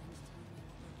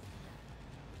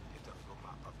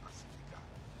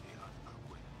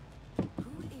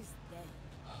 Who is they?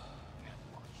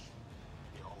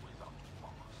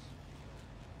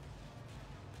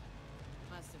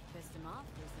 Must have pissed him off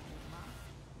recently, huh?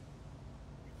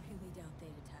 Really doubt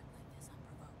they'd attack like this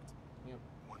unprovoked. Yep.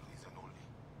 One reason only.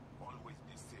 Always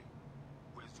the same.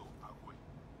 Hueso agüe.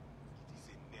 It is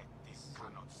a net they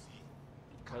cannot see.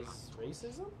 Because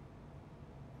racism?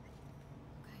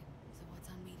 Okay, so what's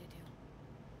on me to do?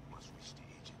 Must reach the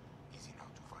agent. Easy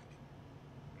now to find him.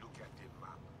 Look at the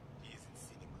map. He is in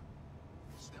cinema.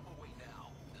 Step away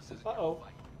now. This is Uh-oh.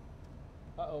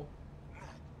 Uh-oh.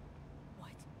 Nat,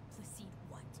 What? Placide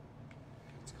what?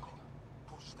 let's go.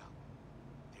 Push down.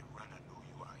 The runner know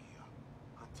you are here.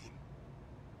 Hunt him.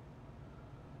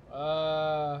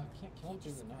 Can't kill him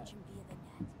through the net. Watch him via the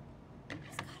net.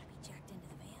 He's gotta be jacked into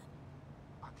the van.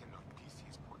 I cannot piece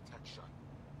his protection.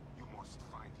 You must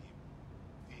find him.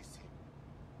 Face him.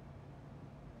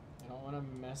 I don't want to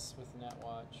mess with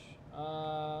Netwatch.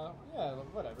 Yeah,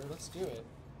 whatever, let's do it.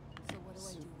 So what do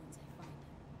I do once I find him?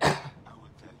 I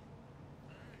will tell you.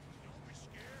 Don't be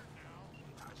scared now.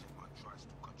 Tajima tries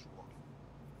to cut you off.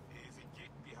 There is a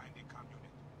gate behind the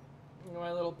community.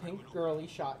 My little pink girly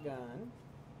shotgun.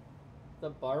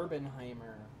 The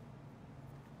Barbenheimer.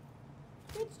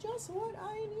 It's just what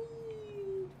I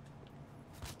need.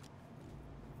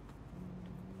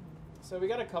 So we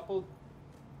got a couple.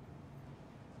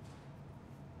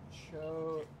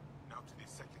 Show. Now to the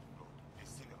second floor, the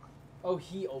cinema. Oh,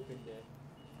 he opened it.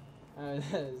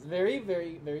 That is very,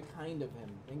 very, very kind of him.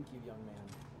 Thank you, young man.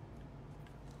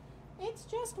 It's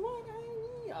just what I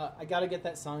need. I gotta get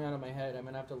that song out of my head. I'm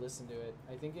gonna have to listen to it.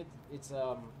 I think it's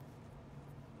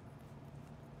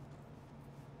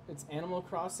Animal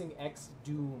Crossing X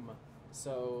Doom.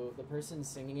 So the person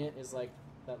singing it is like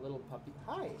That little puppy.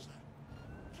 Hi.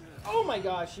 Oh my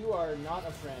gosh, you are not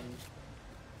a friend.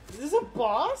 Is this a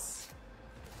boss?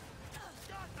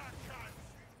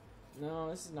 No,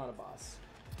 this is not a boss.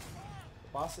 The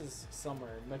boss is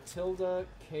somewhere. Matilda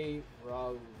K.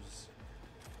 Rose.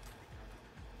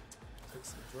 Take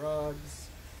some drugs.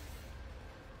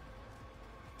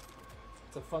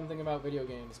 It's a fun thing about video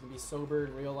games. You can be sober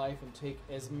in real life and take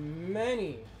as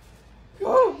many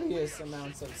copious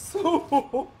amounts of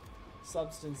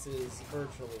substances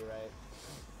virtually, right?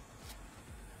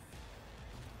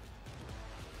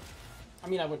 I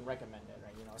mean, I wouldn't recommend it,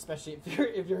 right? You know, especially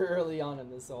if you're early on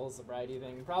in this whole sobriety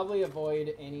thing. Probably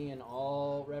avoid any and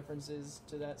all references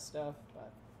to that stuff.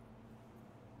 But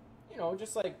you know,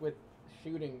 just like with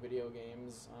shooting video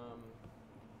games,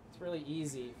 it's really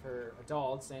easy for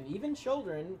adults and even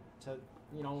children to,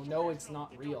 you know it's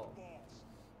not real.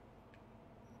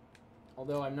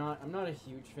 Although I'm not a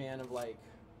huge fan of like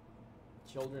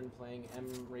children playing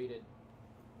M-rated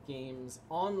games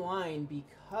online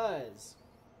because.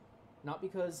 Not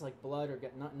because, like, blood or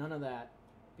none of that.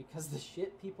 Because the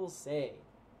shit people say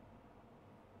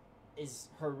is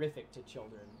horrific to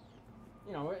children.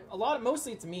 You know,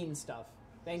 mostly it's mean stuff,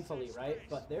 thankfully, right?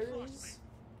 But there is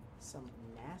some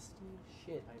nasty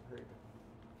shit I've heard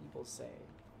people say.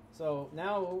 So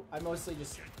now I mostly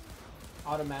just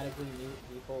automatically mute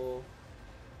people.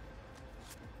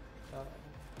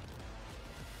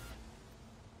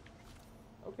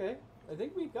 Okay, I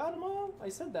think we got them all. I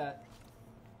said that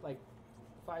like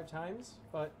 5 times,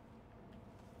 but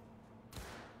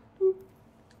boop.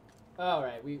 All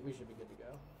right, we should be good to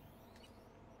go.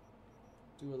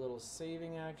 Do a little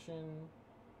saving action.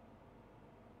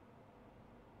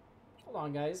 Hold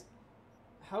on, guys.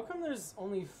 How come there's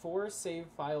only 4 save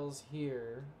files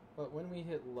here, but when we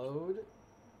hit load,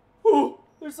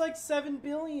 there's like 7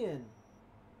 billion?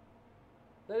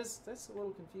 That's a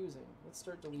little confusing. Let's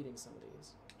start deleting some of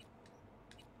these.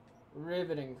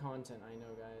 Riveting content, I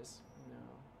know, guys. No.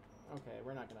 Okay,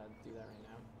 we're not gonna do that right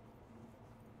now.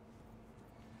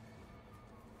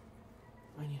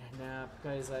 I need a nap,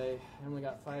 guys. I only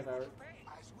got 5 hours.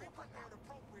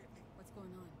 What's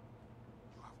going on?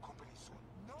 You have company soon.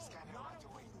 Scan her right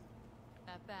away.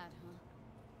 That bad, huh?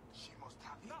 She must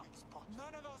have a weak spot.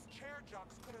 None of those care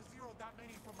jocks could have zeroed that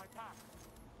many from my pack.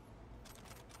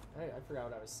 Hey, I forgot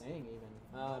what I was saying even.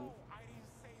 No, I didn't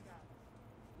say that.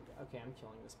 Okay, I'm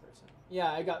killing this person.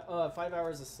 Yeah, I got 5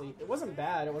 hours of sleep. It wasn't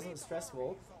bad. It wasn't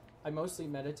stressful. I mostly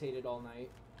meditated all night.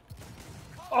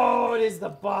 Oh, it is the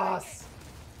boss!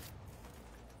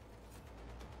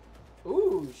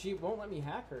 Ooh, she won't let me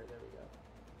hack her. There we go.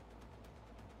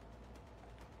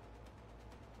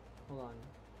 Hold on.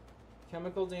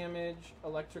 Chemical damage,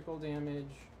 electrical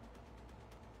damage.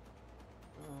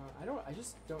 I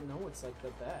just don't know what's like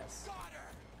the best.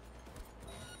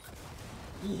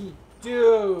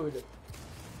 Dude!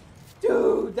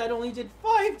 Dude, that only did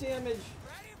 5 damage!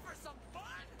 Ready for some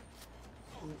fun?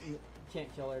 You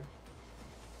can't kill her.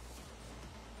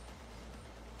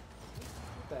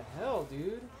 What the hell,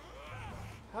 dude?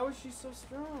 How is she so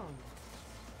strong?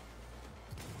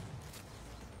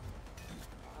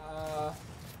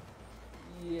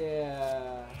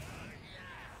 Yeah.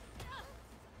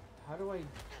 How do I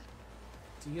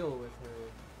deal with her?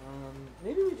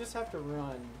 Maybe we just have to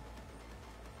run.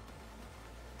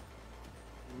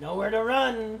 Nowhere to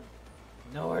run!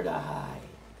 Nowhere to hide.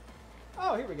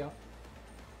 Oh, here we go.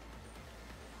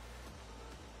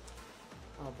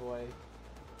 Oh boy.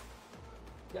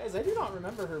 Guys, I do not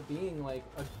remember her being like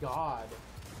a god.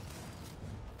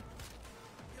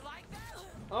 You like that?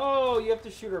 Oh, you have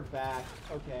to shoot her back.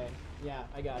 Okay. Yeah,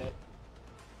 I got it.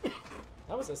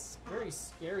 That was a very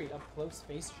scary up-close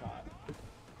face shot.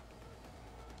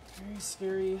 Very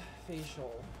scary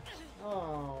facial.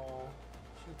 Oh.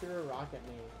 She threw a rock at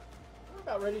me. We're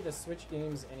about ready to switch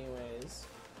games anyways.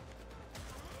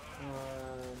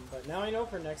 But now I know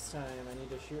for next time I need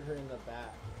to shoot her in the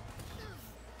back.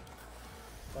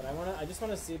 But I just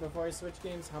wanna see before I switch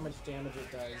games how much damage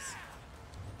it does.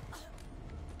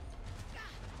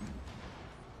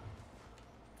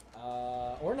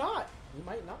 Or not. You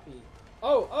might not be.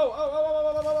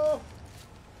 Oh.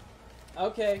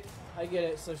 Okay, I get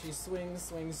it. So she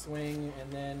swings,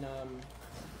 and then, oh my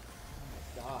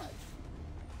god.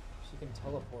 She can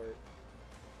teleport.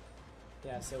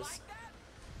 Yeah, so...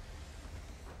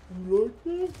 You like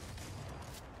that?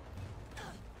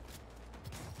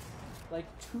 Like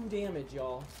 2 damage,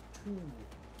 y'all. 2.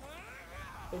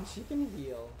 And she can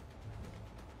heal.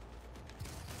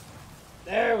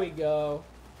 There we go.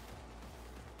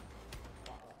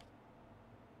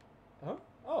 Huh?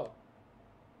 Oh.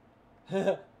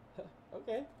 Okay.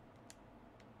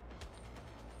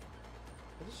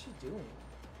 What is she doing?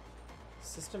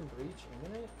 System breach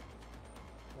imminent?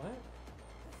 What?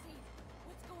 Proceed.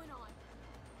 What's going on?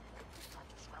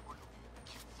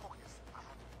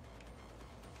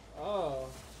 Oh.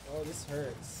 Oh, this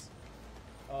hurts.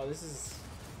 Oh, this is...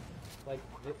 like...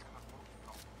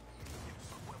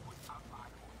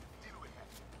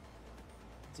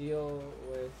 Deal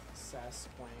with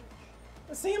Sasquatch.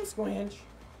 A Sam Squanch!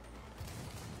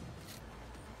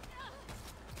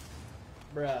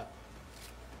 Bruh.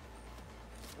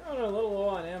 I'm a little low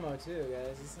on ammo too,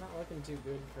 guys. It's not looking too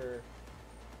good for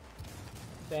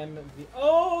them.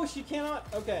 Oh, she cannot.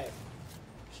 Okay,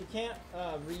 she can't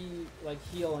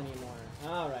heal anymore.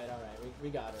 All right. We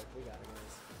got her. We got her,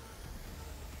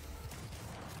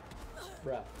 guys.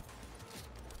 Bruh.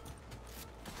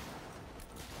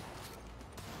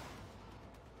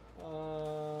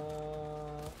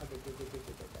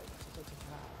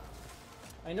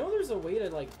 I know there's a way to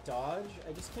like dodge.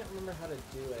 I just can't remember how to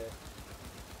do it.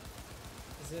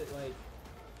 Is it like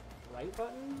right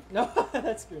button? No,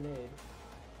 that's grenade.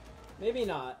 Maybe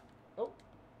not. Oh.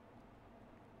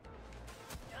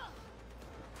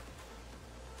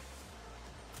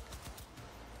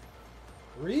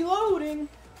 Reloading.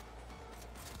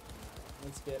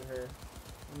 Let's get her.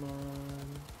 Come on.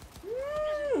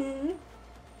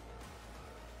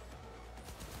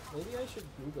 Maybe I should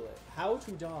Google it. How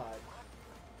to dodge.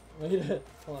 Wait,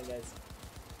 hold on, guys.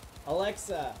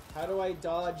 Alexa, how do I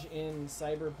dodge in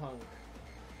Cyberpunk?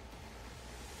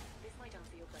 This might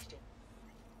answer your question.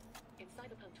 In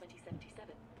Cyberpunk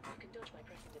 2077, you can dodge by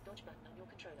pressing the dodge button on your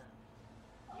controller.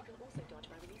 You can also dodge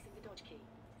by releasing the dodge key.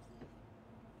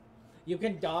 You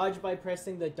can dodge by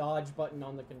pressing the dodge button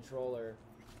on the controller.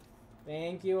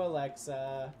 Thank you,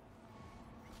 Alexa.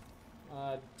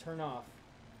 Turn off.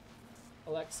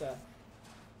 Alexa,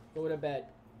 go to bed.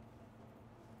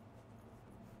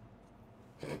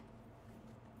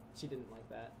 She didn't like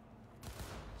that.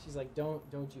 She's like, don't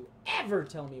you ever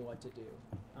tell me what to do.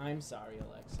 I'm sorry,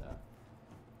 Alexa.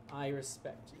 I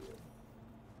respect you.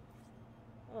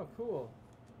 Oh, cool.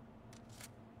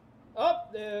 Oh,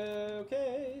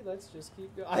 okay. Let's just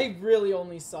keep going. I really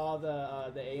only saw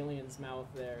the alien's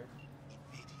mouth there.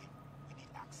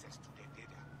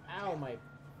 Ow, my.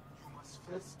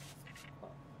 Let's.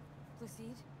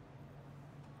 Proceed.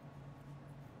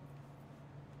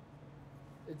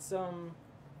 It's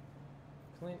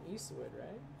Clint Eastwood,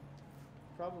 right?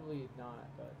 Probably not,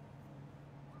 but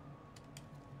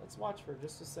let's watch for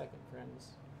just a second,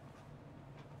 friends.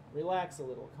 Relax a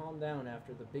little, calm down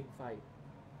after the big fight.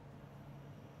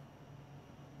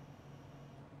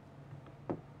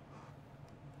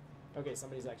 Okay,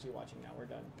 somebody's actually watching now. We're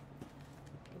done.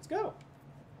 Let's go.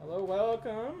 Hello,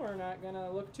 welcome. We're not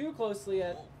gonna look too closely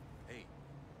at. Hey,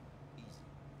 easy.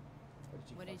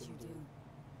 What did you do?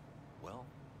 Well,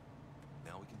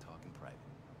 now we can talk in private.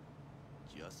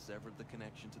 Just severed the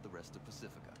connection to the rest of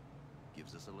Pacifica.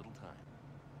 Gives us a little time.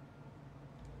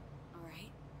 All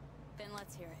right. Then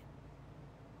let's hear it.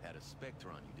 Had a specter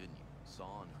on you, didn't you?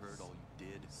 Saw and heard all you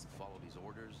did, followed his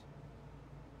orders.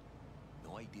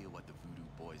 No idea what the voodoo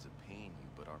boys are paying you,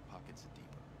 but our pockets are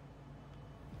deeper.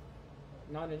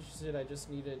 Not interested, I just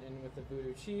needed in with the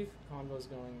voodoo chief. Convo's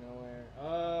going nowhere.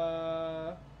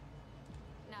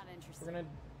 Not interested. We're gonna...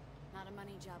 Not a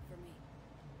money job for me.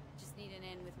 Just need an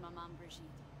in with my mom Brigitte.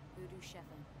 Voodoo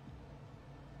chefin'.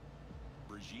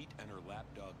 Brigitte and her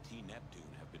lapdog T.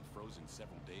 Neptune have been frozen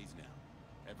several days now.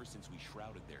 Ever since we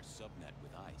shrouded their subnet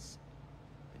with ice.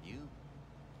 And you?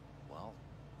 Well,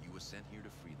 you were sent here to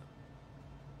free them.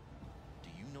 Do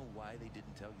you know why they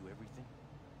didn't tell you everything?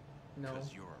 No.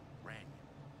 Because you're a Ranyan.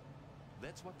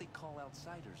 That's what they call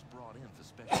outsiders brought in for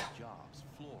special jobs,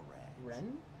 floor rags.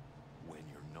 Ren? When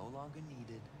you're no longer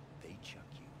needed, they chuck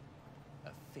you.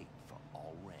 A fate for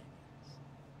all Ranyans.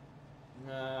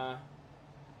 Nah.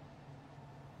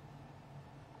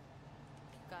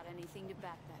 Got anything to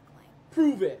back that claim?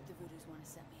 Prove it! The Voodoos want to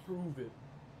set me up. Prove it.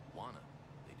 Wanna?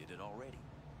 They did it already.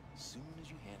 Soon as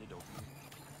you handed over your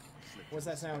What's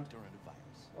that sound? under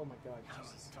virus. Oh my god, Now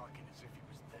Jesus. he's talking as if he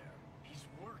was there. He's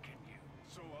working you.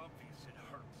 So obvious it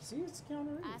hurts. See, it's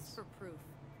counter. Ask for proof.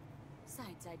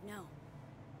 Besides, I'd know.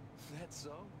 That's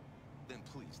so? Then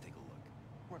please take a look.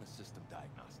 Run a system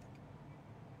diagnostic.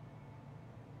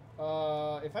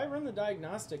 If I run the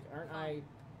diagnostic, aren't I,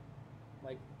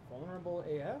 like, vulnerable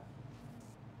AF?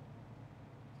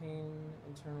 Pain,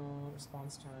 internal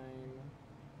response time,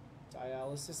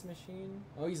 dialysis machine.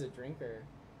 Oh, he's a drinker.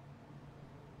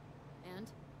 And?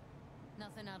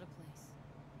 Nothing out of place.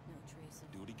 No trace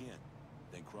of... Do it again.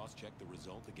 Then cross-check the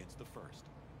result against the first.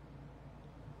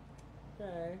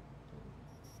 Okay.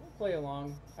 We'll play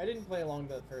along. I didn't play along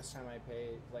the first time I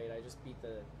played. I just beat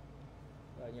the,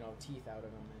 you know, teeth out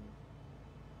of him.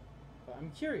 But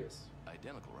I'm curious.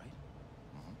 Identical, right?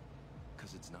 Mm-hmm.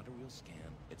 Because it's not a real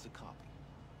scan, it's a copy.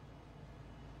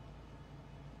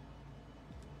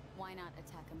 Why not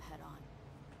attack him head on?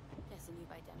 Guessing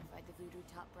you've identified the voodoo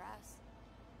top brass.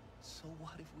 So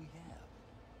what if we have?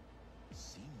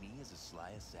 See me as a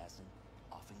sly assassin,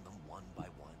 offing them one by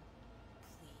one?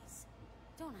 Please.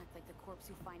 Don't act like the corps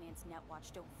who finance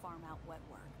Netwatch don't farm out wet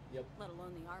work. Yep. Let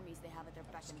alone the armies they have at their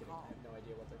beck and call. I have no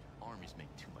idea what they're talking about. Armies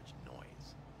make too much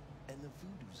noise. And the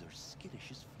voodoos are skittish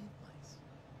as field mice.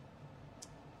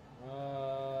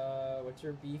 What's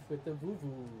your beef with the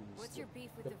voo-voos? What's your beef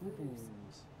with the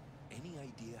voo-voos? Any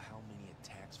idea how many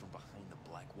attacks from behind the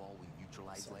Black Wall we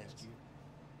neutralized last year?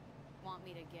 Want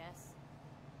me to guess?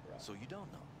 Right. So you don't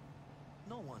know.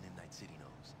 No one in Night City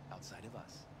knows, outside of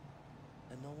us.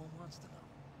 And no one wants to know.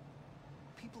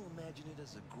 People imagine it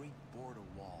as a great border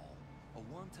wall, a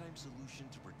one-time solution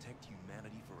to protect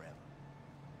humanity forever.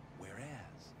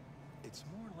 Whereas, it's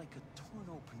more like a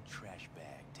torn-open trash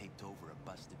bag taped over a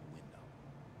busted window.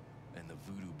 And the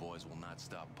voodoo boys will not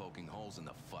stop poking holes in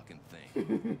the fucking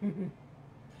thing.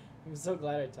 I'm so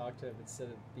glad I talked to him instead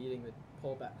of beating the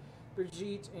pole back.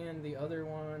 Brigitte and the other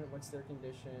one, what's their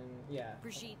condition? Yeah.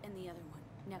 Brigitte and the other one,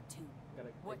 Neptune.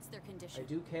 What's their condition? I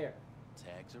do care.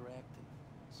 Tags are active,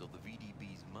 so the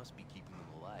VDBs must be keeping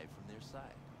them alive from their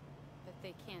side. But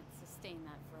they can't sustain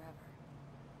that forever.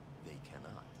 They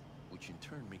cannot, which in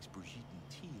turn makes Brigitte and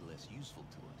T less useful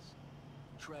to us.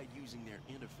 Tried using their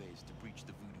interface to breach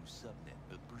the voodoo subnet,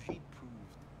 but Brigitte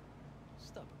proved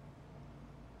stubborn.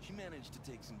 She managed to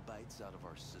take some bites out of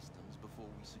our systems before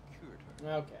we secured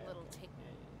her. Okay. Little take.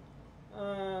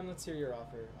 Let's hear your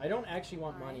offer. I don't actually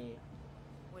want money.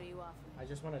 What are you offering? I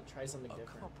just want to try something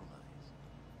different. Compromise.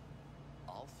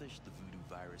 I'll fish the voodoo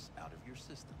virus out of your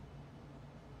system,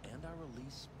 and I'll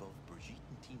release both Brigitte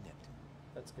and T Neptune.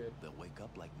 That's good. They'll wake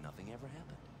up like nothing ever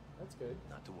happened. That's good.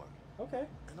 Not to worry. Okay.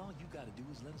 And all you gotta do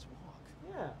is let us walk.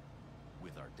 Yeah.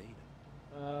 With our data.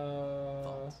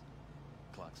 Thoughts?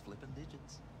 Clock's flipping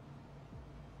digits.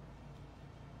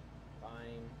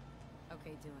 Fine.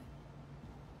 Okay, do it.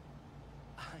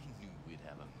 I knew we'd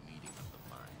have a meeting of the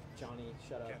mind. Johnny,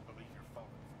 shut up. Can't believe you're falling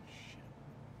for this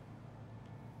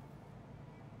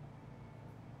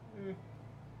shit.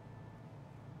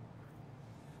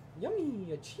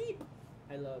 Yummy, a cheap.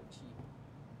 I love cheap.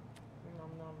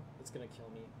 Nom nom. It's gonna kill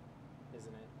me,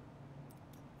 isn't it?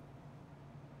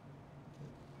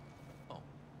 Oh,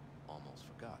 almost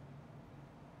forgot.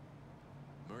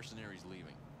 Mercenary's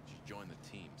leaving. She's joined the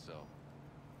team, so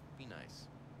be nice.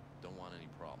 Don't want any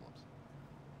problems.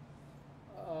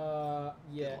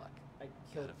 Yeah. Good luck. I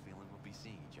killed. Got a feeling we'll be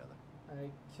seeing each other. I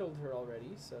killed her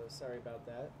already, so sorry about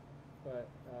that. But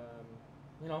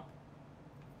you know,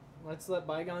 let's let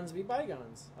bygones be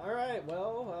bygones. All right.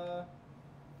 Well,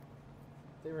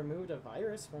 they removed a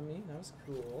virus from me. That was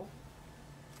cool.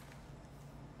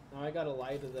 Now I gotta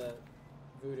lie to the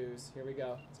voodoos. Here we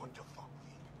go. What the fuck,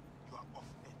 V? You are off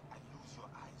net. I lose your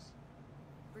eyes.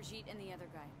 Brigitte and the other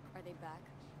guy, are they back?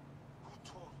 Who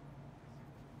told?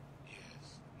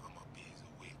 Yes, Mama B is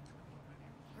awake.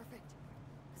 Perfect.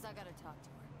 Because I gotta talk to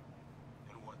her.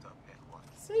 And what up,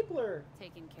 Netwatch? Stapler.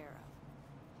 Taken care of.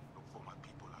 Look for my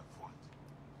people out front.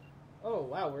 Oh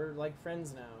wow, we're like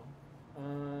friends now.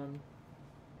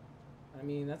 I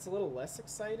mean that's a little less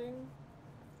exciting.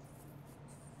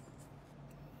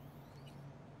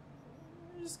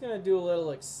 I'm just gonna do a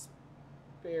little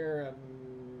experiment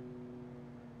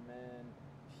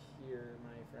here,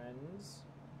 my friends.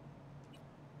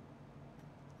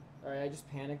 Alright, I just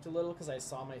panicked a little because I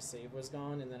saw my save was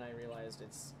gone and then I realized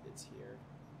it's here.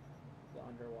 The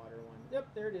underwater one.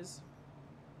 Yep, there it is.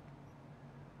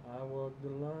 I walk the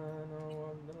line, I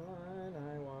walk the line,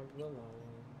 I walk the line.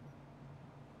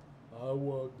 I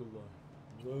walk the line.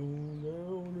 Down,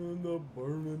 down in the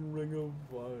burning ring of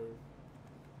fire.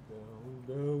 Down,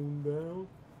 down, down,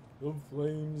 the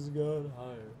flames got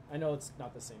higher. I know it's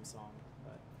not the same song,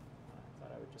 but I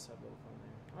thought I would just have a little fun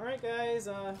there. Alright guys,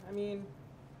 I mean...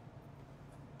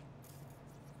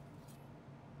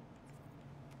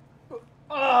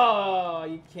 Oh,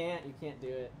 you can't do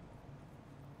it.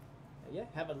 Yeah,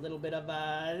 have a little bit of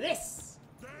this.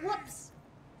 Whoops.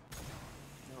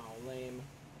 Oh, lame.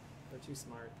 They're too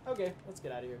smart. Okay, let's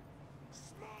get out of here.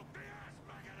 Smoke the ass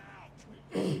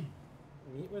maggot out!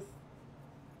 Meet with...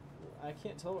 I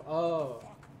can't tell... Oh.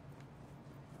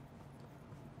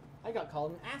 I got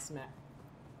called an ass maggot.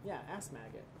 Yeah, ass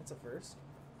maggot. That's a first.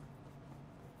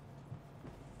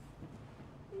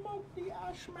 Smoke the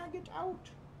ass maggot out.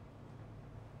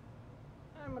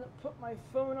 I'm gonna put my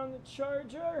phone on the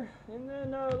charger, and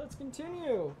then let's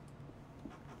continue.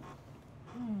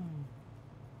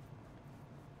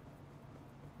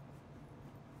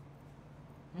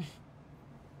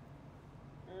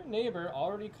 Your neighbor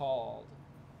already called.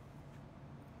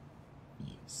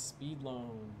 Speed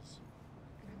loans.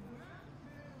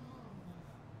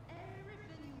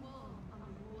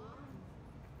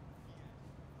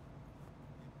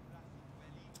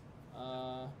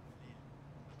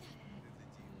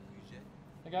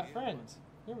 I got friends.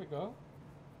 Here we go.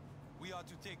 We are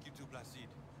to take you to Placide.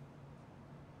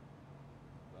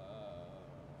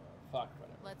 Fuck,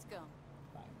 whatever. Let's go.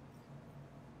 Fine.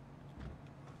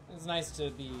 It's nice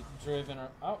to be driven or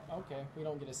oh, okay, we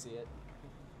don't get to see it.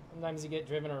 Sometimes you get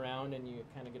driven around and you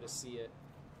kind of get to see it.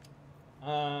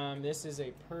 This is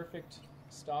a perfect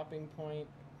stopping point,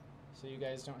 so you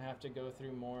guys don't have to go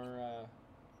through more,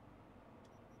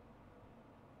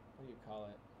 what do you call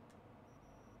it?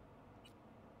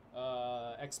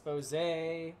 Expose.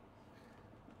 Okay.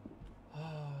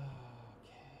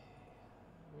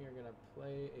 We are gonna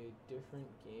play a different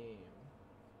game.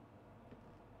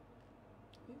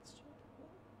 It's just...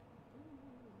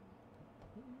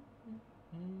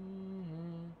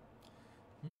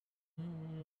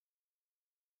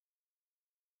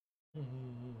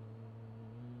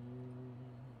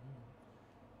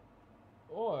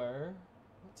 Or,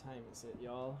 what time is it,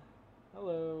 y'all?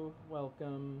 Hello,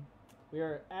 welcome. We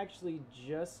are actually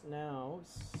just now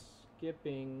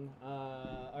skipping,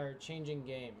 or changing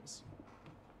games.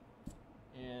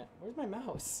 And, where's my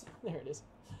mouse? There it is.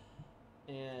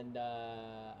 And,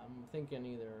 I'm thinking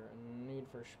either Need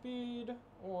for Speed,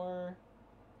 or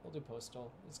we'll do Postal.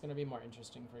 It's gonna be more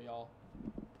interesting for y'all.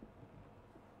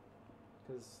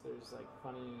 Because there's, like,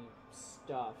 funny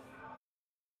stuff.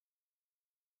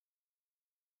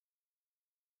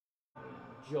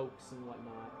 Jokes and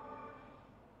whatnot.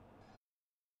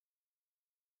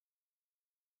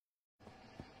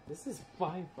 This is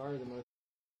by far the most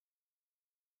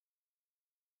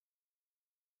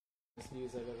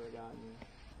views I've ever gotten.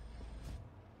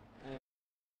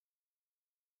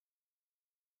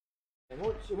 And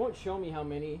it won't show me how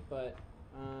many, but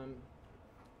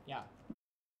yeah.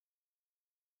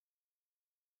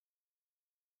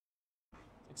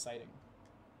 Exciting.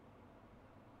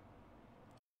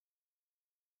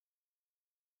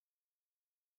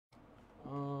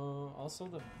 Also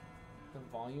the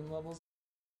volume levels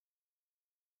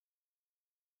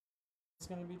is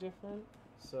going to be different,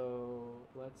 so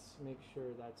let's make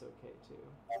sure that's okay too.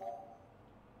 It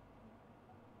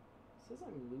says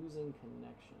I'm losing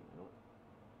connection. I don't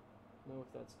know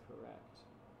if that's correct.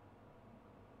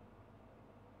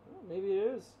 Oh, maybe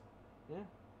it is. Yeah.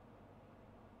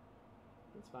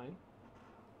 That's fine.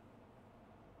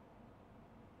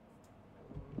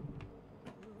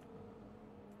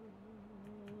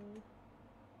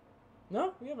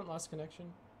 No, we haven't lost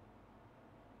connection.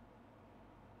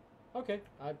 Okay,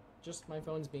 my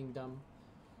phone's being dumb.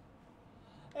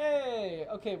 Hey,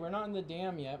 okay, we're not in the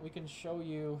dam yet. We can show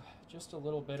you just a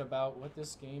little bit about what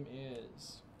this game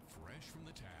is. Fresh from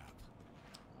the tap.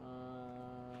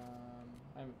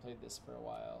 I haven't played this for a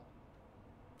while.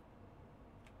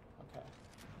 Okay.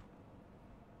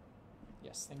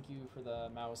 Yes, thank you for the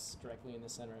mouse directly in the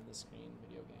center of the screen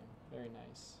video game. Very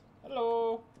nice.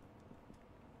 Hello!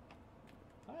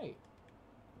 Hi.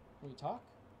 Can we talk?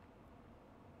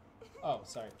 Oh,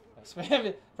 sorry. That's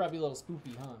probably a little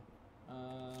spoopy, huh?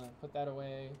 Put that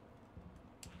away.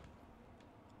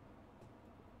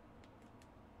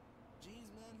 Jeez,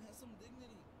 man, have some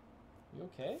dignity. You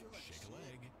okay? Like Shake a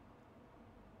leg.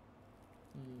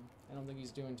 I don't think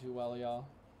he's doing too well, y'all.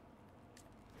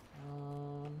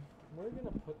 We're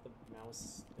gonna put the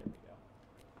mouse... There we go.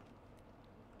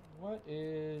 What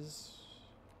is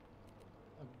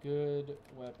a good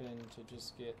weapon to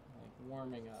just get, like,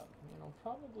 warming up? You know,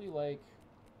 probably, like,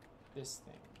 this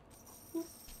thing. Boop.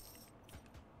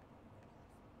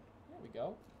 There we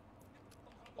go.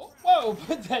 Oh, whoa!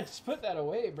 Put that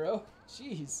away, bro.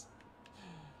 Jeez.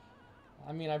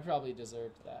 I mean, I probably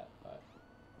deserved that, but...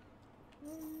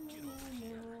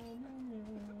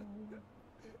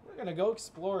 We're gonna go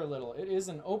explore a little. It is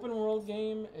an open world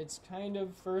game. It's kind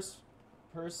of first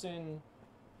person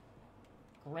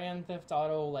Grand Theft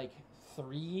Auto like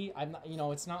 3. I'm not, you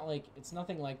know, it's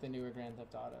nothing like the newer Grand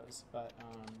Theft Autos, but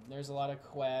there's a lot of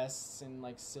quests and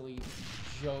like silly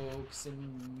jokes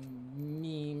and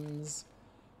memes,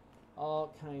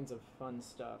 all kinds of fun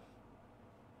stuff.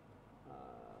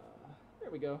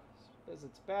 There we go. Says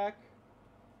it's back.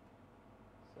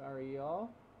 Sorry, y'all.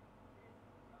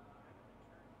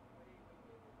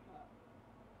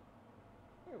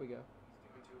 There we go.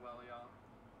 Doing too well, y'all.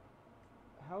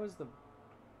 how is the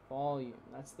volume?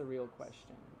 That's the real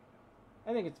question.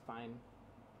 I think it's fine.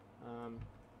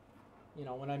 You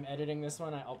know, when I'm editing this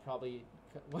one, I'll probably...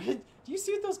 What? Do you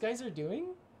see what those guys are doing?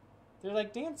 They're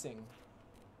like dancing.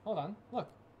 Hold on, look.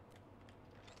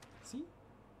 See?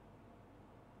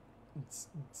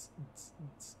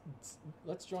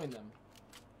 Let's join them.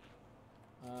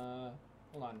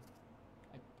 Hold on.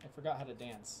 I forgot how to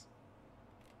dance.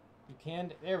 You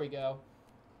can... There we go.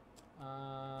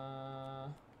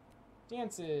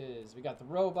 Dances. We got the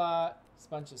robot. It's a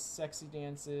bunch of sexy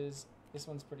dances. This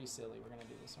one's pretty silly. We're gonna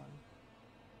do this one.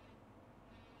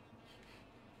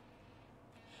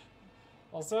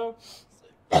 Also,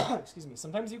 excuse me,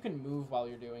 sometimes you can move while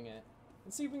you're doing it.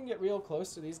 Let's see if we can get real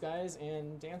close to these guys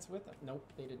and dance with them. Nope,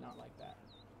 they did not like that.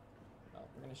 Well,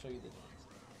 we're gonna show you the dance.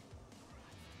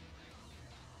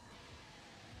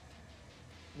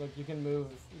 Look, you can move.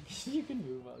 You can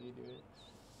move while you do it.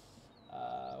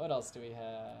 What else do we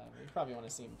have? You probably want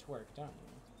to see him twerk, don't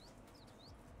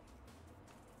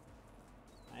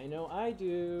you? I know I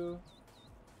do.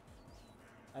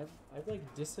 I've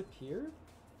like disappeared?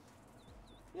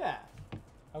 Yeah.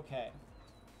 Okay.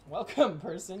 Welcome,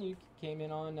 person. You came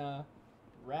in on a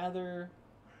rather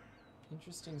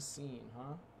interesting scene,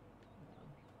 huh? Yeah.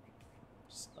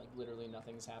 Just like literally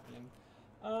nothing's happening.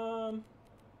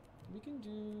 We can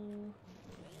do...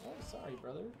 Oh, sorry,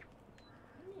 brother.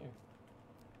 Come here.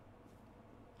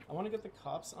 I want to get the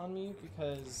cops on me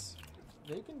because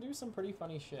they can do some pretty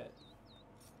funny shit.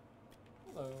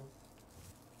 Hello.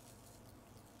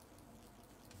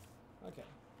 Okay.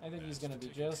 I think he's gonna be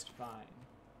just fine.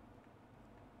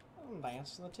 Oh,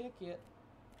 that's the ticket.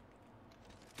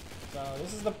 So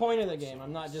this is the point of the game.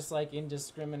 I'm not just like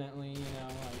indiscriminately, you know,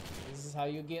 like this is how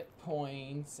you get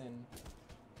points and,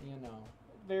 you know,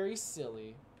 very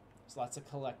silly. There's lots of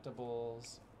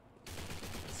collectibles.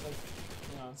 It's like,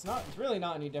 you know, it's really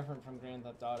not any different from Grand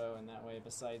Theft Auto in that way,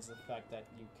 besides the fact that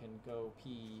you can go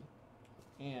pee,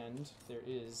 and there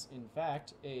is, in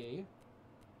fact, a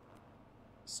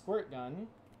squirt gun.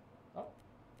 Oh,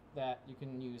 that you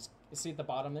can use. See at the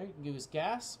bottom there? You can use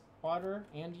gas, water,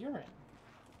 and urine.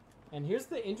 And here's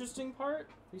the interesting part.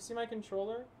 You see my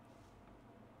controller?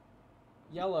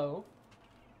 Yellow.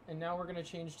 And now we're going to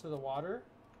change to the water.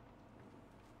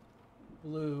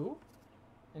 Blue.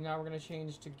 And now we're going to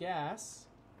change to gas.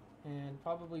 And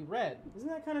probably red. Isn't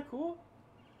that kind of cool?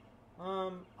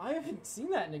 I haven't seen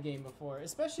that in a game before.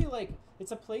 Especially, like,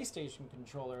 it's a PlayStation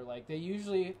controller. Like, they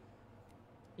usually...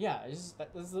 Yeah,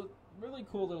 there's a really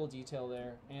cool little detail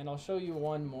there. And I'll show you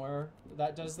one more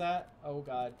that does that. Oh,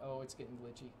 God. Oh, it's getting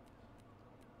glitchy.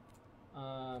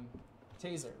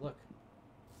 Taser, look.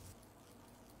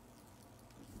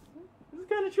 This is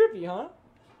kind of trippy, huh?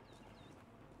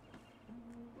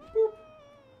 Boop.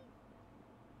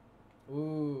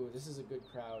 Ooh, this is a good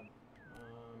crowd.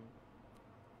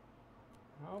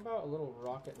 How about a little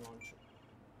rocket launcher?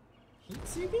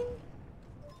 Heat-seeking?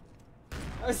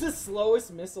 That's the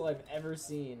slowest missile I've ever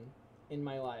seen in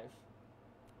my life.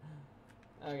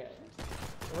 Okay.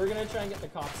 We're gonna try and get the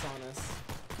cops on us.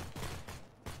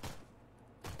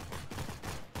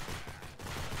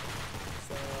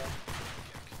 So,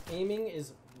 aiming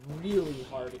is really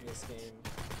hard in this game.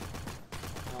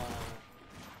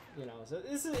 You know, so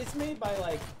it's made by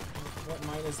like what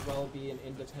might as well be an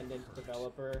independent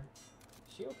developer.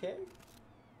 Is she okay?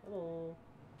 Hello.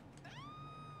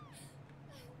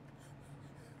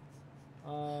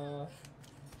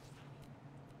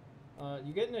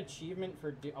 You get an achievement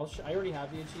for I already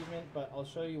have the achievement, but I'll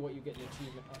show you what you get an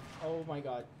achievement. Oh my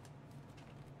god.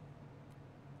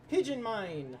 Pigeon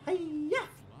mine! Hi-ya! Fly,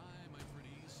 my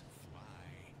pretties,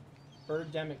 fly.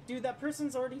 Birdemic. Dude, that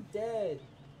person's already dead.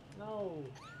 No.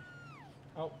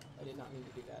 Oh, I did not mean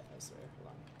to do that, I swear.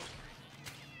 Hold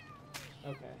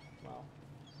on. Okay, well.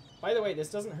 By the way, this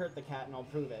doesn't hurt the cat, and I'll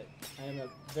prove it. I am a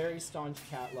very staunch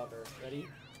cat lover. Ready?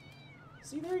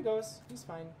 See, there he goes. He's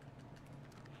fine.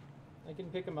 I can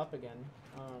pick him up again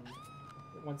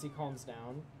once he calms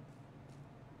down.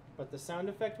 But the sound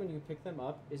effect when you pick them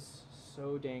up is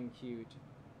so dang cute.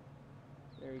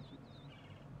 Very cute.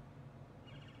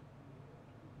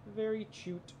 Very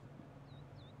cute.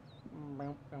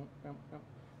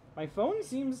 My phone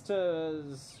seems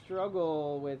to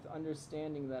struggle with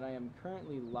understanding that I am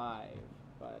currently live,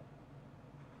 but...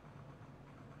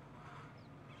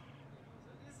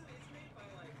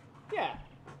 Yeah.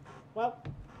 Well,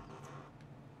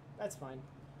 that's fine.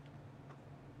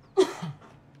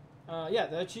 Yeah,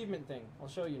 the achievement thing. I'll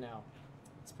show you now.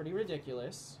 It's pretty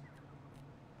ridiculous.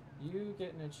 You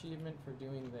get an achievement for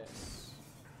doing this.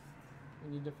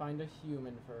 We need to find a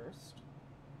human first.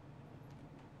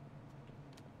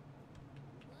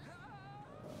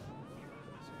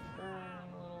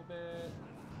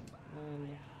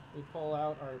 We pull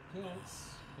out our pants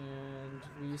and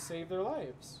we save their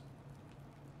lives.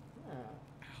 Yeah.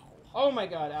 Oh my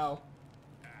god, ow.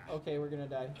 Okay, we're gonna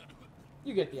die.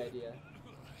 You get the idea.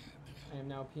 I am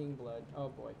now peeing blood. Oh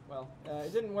boy. Well,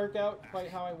 it didn't work out quite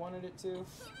how I wanted it to.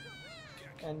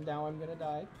 And now I'm gonna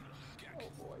die. Oh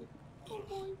boy. Oh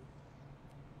boy.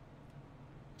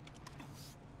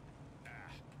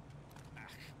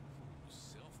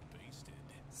 Self-basted.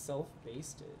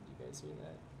 Self-basted. You guys hear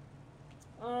that?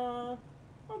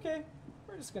 Okay.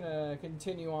 We're just gonna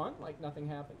continue on like nothing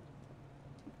happened.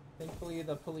 Thankfully,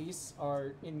 the police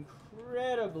are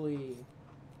incredibly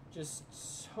just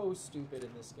so stupid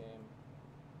in this game.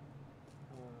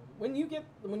 When you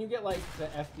get like the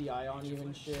FBI on you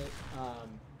and shit,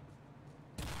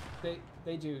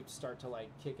 they do start to like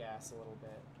kick ass a little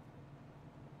bit.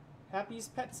 Happy's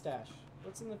Pet Stash.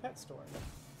 What's in the pet store?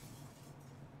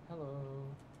 Hello.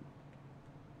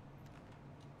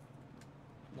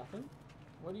 Nothing?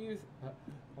 What do you...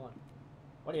 hold on.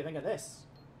 What do you think of this?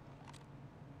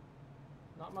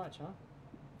 Not much, huh?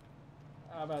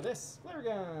 How about this? Flare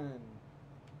gun!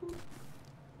 Boop.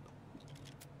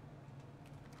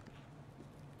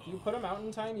 If you put them out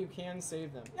in time, you can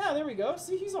save them. Yeah, there we go.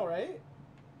 See, he's alright.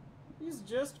 He's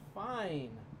just fine.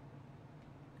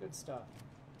 Good stuff.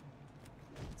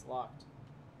 It's locked.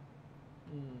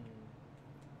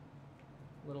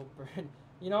 Little bird.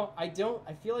 You know, I feel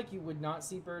like you would not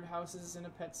see birdhouses in a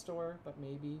pet store, but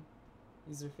maybe.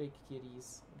 These are fake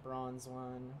kitties. Bronze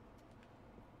one.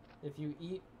 If you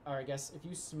eat, or I guess, if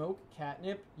you smoke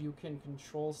catnip, you can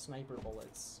control sniper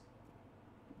bullets.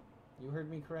 You heard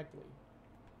me correctly.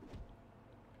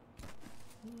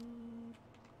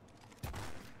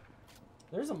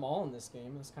 There's a mall in this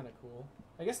game. That's kind of cool.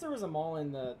 I guess there was a mall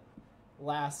in the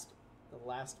last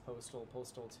Postal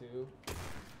 2.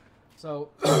 So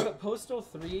Postal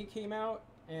 3 came out,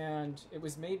 and it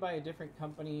was made by a different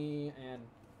company, and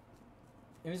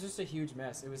it was just a huge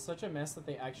mess. It was such a mess that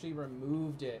they actually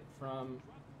removed it from...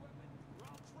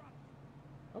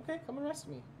 Okay, come arrest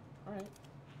me. Alright.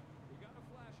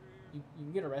 You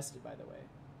can get arrested, by the way.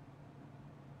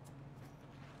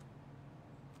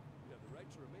 You have the right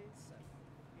to remain silent.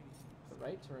 The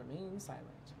right to remain silent.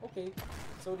 Okay,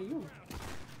 so do you.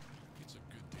 It's a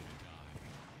good day to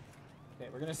die. Okay,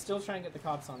 we're gonna still try and get the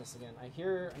cops on us again. I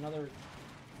hear another...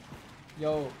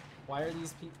 Yo, why are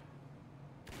these people...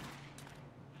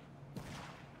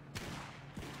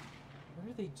 What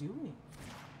are they doing?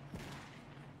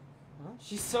 Huh?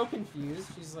 She's so confused.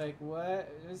 She's like,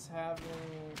 what is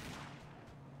happening?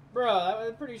 Bro,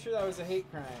 I'm pretty sure that was a hate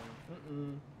crime.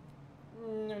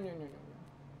 No.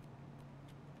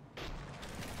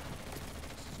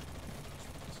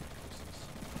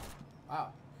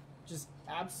 Wow. Just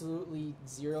absolutely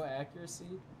zero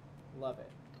accuracy. Love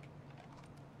it.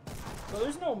 So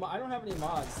there's no... I don't have any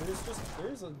mods.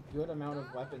 There's a good amount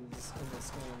of weapons in this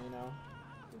game, you know?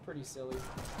 They're pretty silly.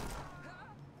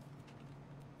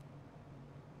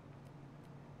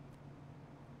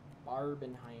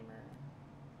 Barbenheimer.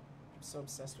 I'm so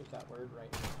obsessed with that word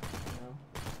right now, you know?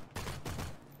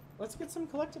 Let's get some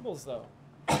collectibles, though.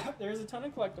 There's a ton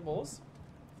of collectibles,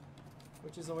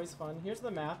 which is always fun. Here's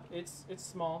the map. It's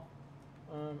small.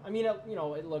 I mean, you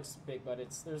know, it looks big, but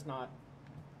there's not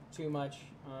too much.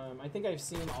 I think I've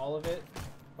seen all of it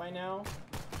by now,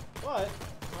 but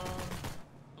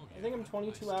I think I'm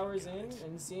 22 hours in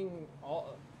and seeing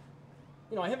all.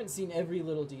 You know, I haven't seen every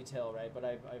little detail, right? But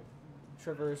I've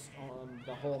traversed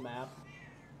the whole map.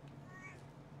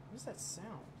 What is that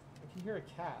sound? I can hear a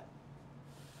cat.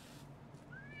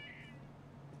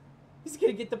 He's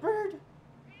gonna get the bird.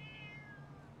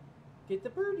 Get the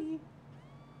birdie.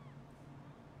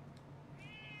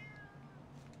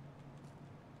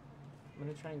 I'm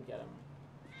gonna try and get him.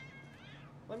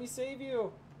 Let me save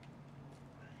you.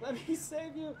 Let me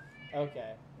save you.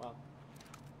 Okay, well.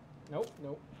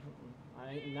 Nope.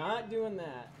 I ain't not doing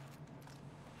that.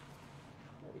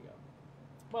 There we go.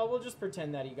 Well, we'll just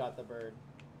pretend that he got the bird.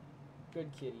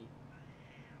 Good kitty.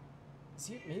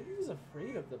 See, maybe he's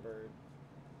afraid of the bird.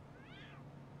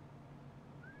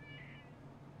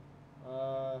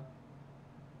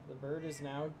 The bird is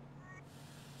now...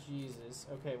 Jesus.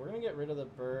 Okay, we're gonna get rid of the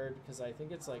bird because I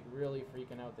think it's like really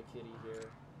freaking out the kitty here.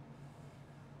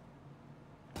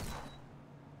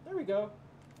 There we go.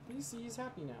 He's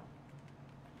happy now.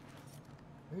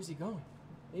 Where's he going?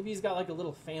 Maybe he's got like a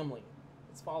little family.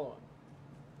 Let's follow him.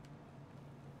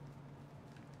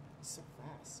 He's so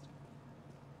fast.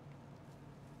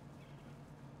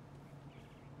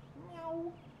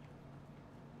 Meow.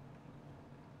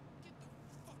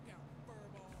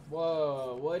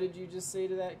 Whoa, what did you just say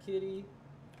to that kitty?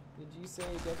 Did you say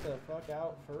get the fuck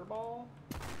out, furball?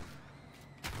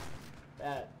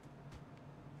 Bad.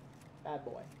 Bad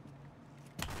boy.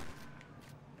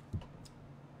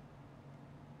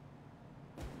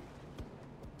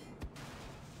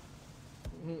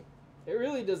 It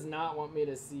really does not want me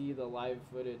to see the live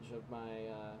footage of my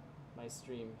my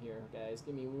stream here, guys.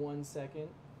 Give me 1 second.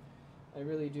 I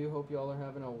really do hope you all are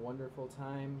having a wonderful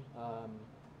time.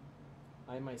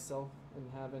 I myself am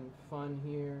having fun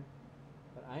here,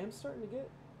 but I am starting to get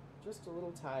just a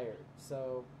little tired.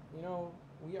 So, you know,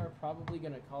 we are probably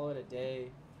going to call it a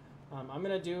day. I'm going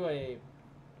to do a...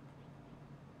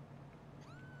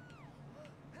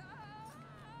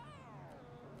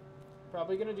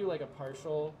 Probably going to do like a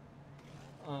partial...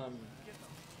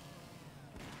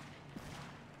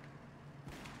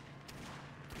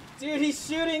 Dude, he's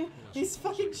shooting! He's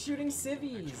fucking shooting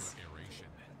civvies!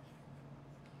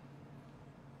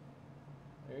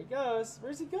 There he goes.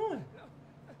 Where's he going?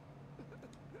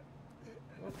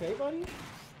 Okay, buddy?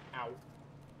 Ow.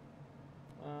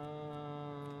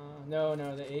 No,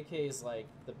 the AK is like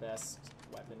the best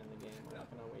weapon in the game. We're not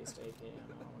gonna waste AK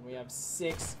ammo. And we have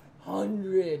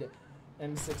 600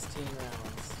 M16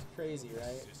 rounds. Crazy,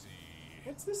 right?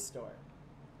 What's this store?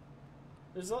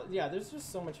 There's just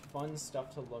so much fun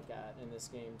stuff to look at in this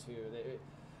game too.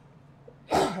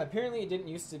 Apparently, it didn't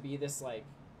used to be this like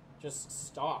just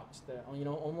stocked. You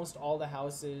know, almost all the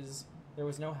houses. There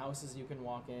was no houses you can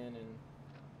walk in, and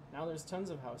now there's tons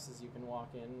of houses you can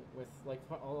walk in with like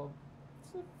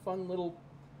fun little.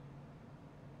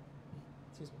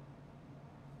 Excuse me.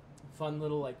 Fun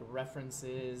little like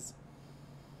references.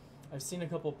 I've seen a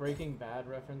couple Breaking Bad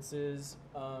references.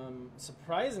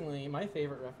 Surprisingly, my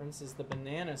favorite reference is the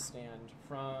banana stand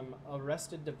from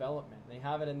Arrested Development. They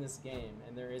have it in this game,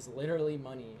 and there is literally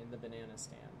money in the banana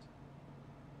stand.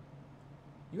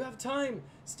 You have time!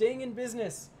 Staying in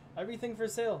business! Everything for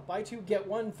sale. Buy 2, get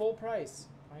 1 full price.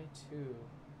 Buy 2,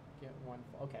 get 1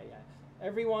 full... Okay, yeah.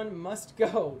 Everyone must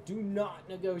go. Do not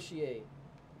negotiate.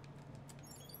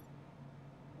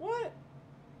 What?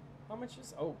 How much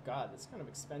is... Oh, God, that's kind of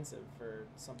expensive for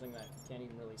something that you can't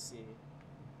even really see.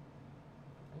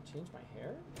 Can I change my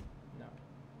hair? No.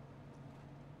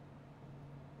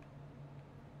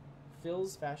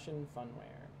 Phil's Fashion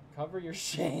Funwear. Cover your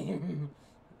shame.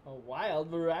 A wild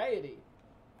variety.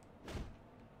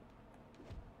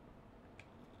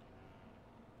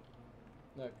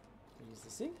 Look, use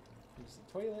the sink, use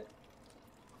the toilet.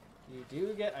 You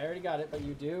do get... I already got it, but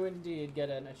you do indeed get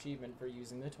an achievement for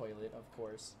using the toilet, of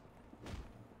course.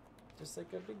 Just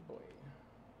like a big boy.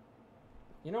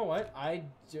 You know what?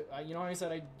 You know how I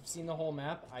said I'd seen the whole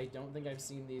map? I don't think I've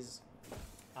seen these...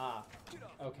 Ah.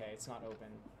 Okay, it's not open.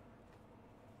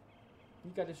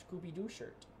 You got a Scooby-Doo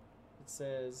shirt. It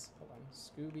says... Hold on.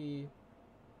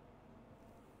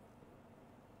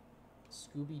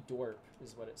 Scooby-Dorp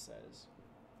is what it says.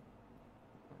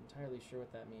 I'm not entirely sure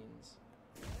what that means.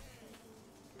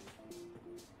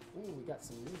 Ooh, we got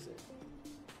some music.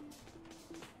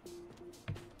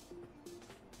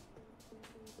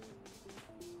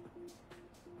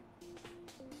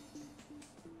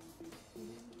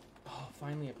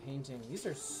 Finally a painting. These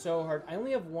are so hard. I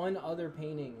only have one other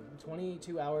painting.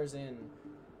 22 hours in.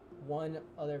 One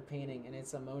other painting, and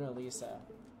it's a Mona Lisa.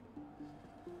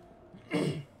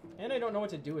 And I don't know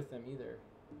what to do with them either.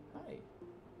 Hi.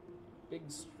 Big,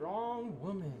 strong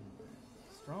woman.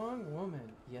 Strong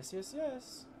woman. Yes, yes,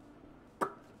 yes.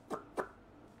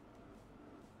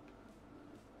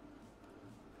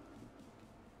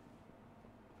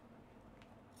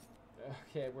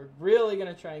 Okay, we're really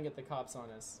gonna try and get the cops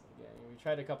on us. Yeah, we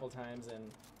tried a couple times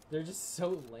and they're just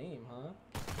so lame, huh?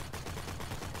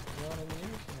 You know what I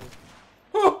mean? Like,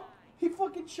 oh! He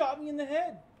fucking shot me in the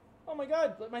head! Oh my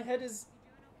god, my head is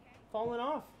falling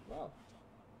off. Wow.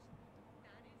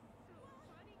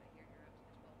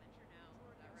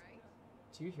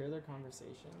 Do you hear their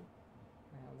conversation?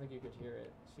 I don't think you could hear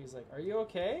it. She's like, "Are you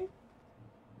okay?"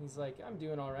 He's like, "I'm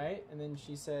doing alright." And then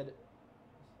she said,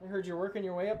 "I heard you're working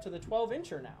your way up to the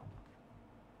 12-incher now."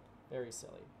 Very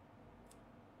silly.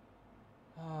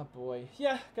 Ah, boy.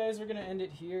 Yeah, guys, we're going to end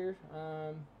it here.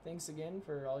 Thanks again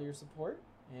for all your support,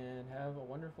 and have a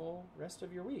wonderful rest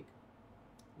of your week.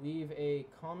 Leave a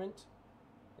comment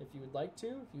if you would like to.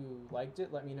 If you liked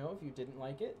it, let me know. If you didn't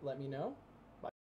like it, let me know.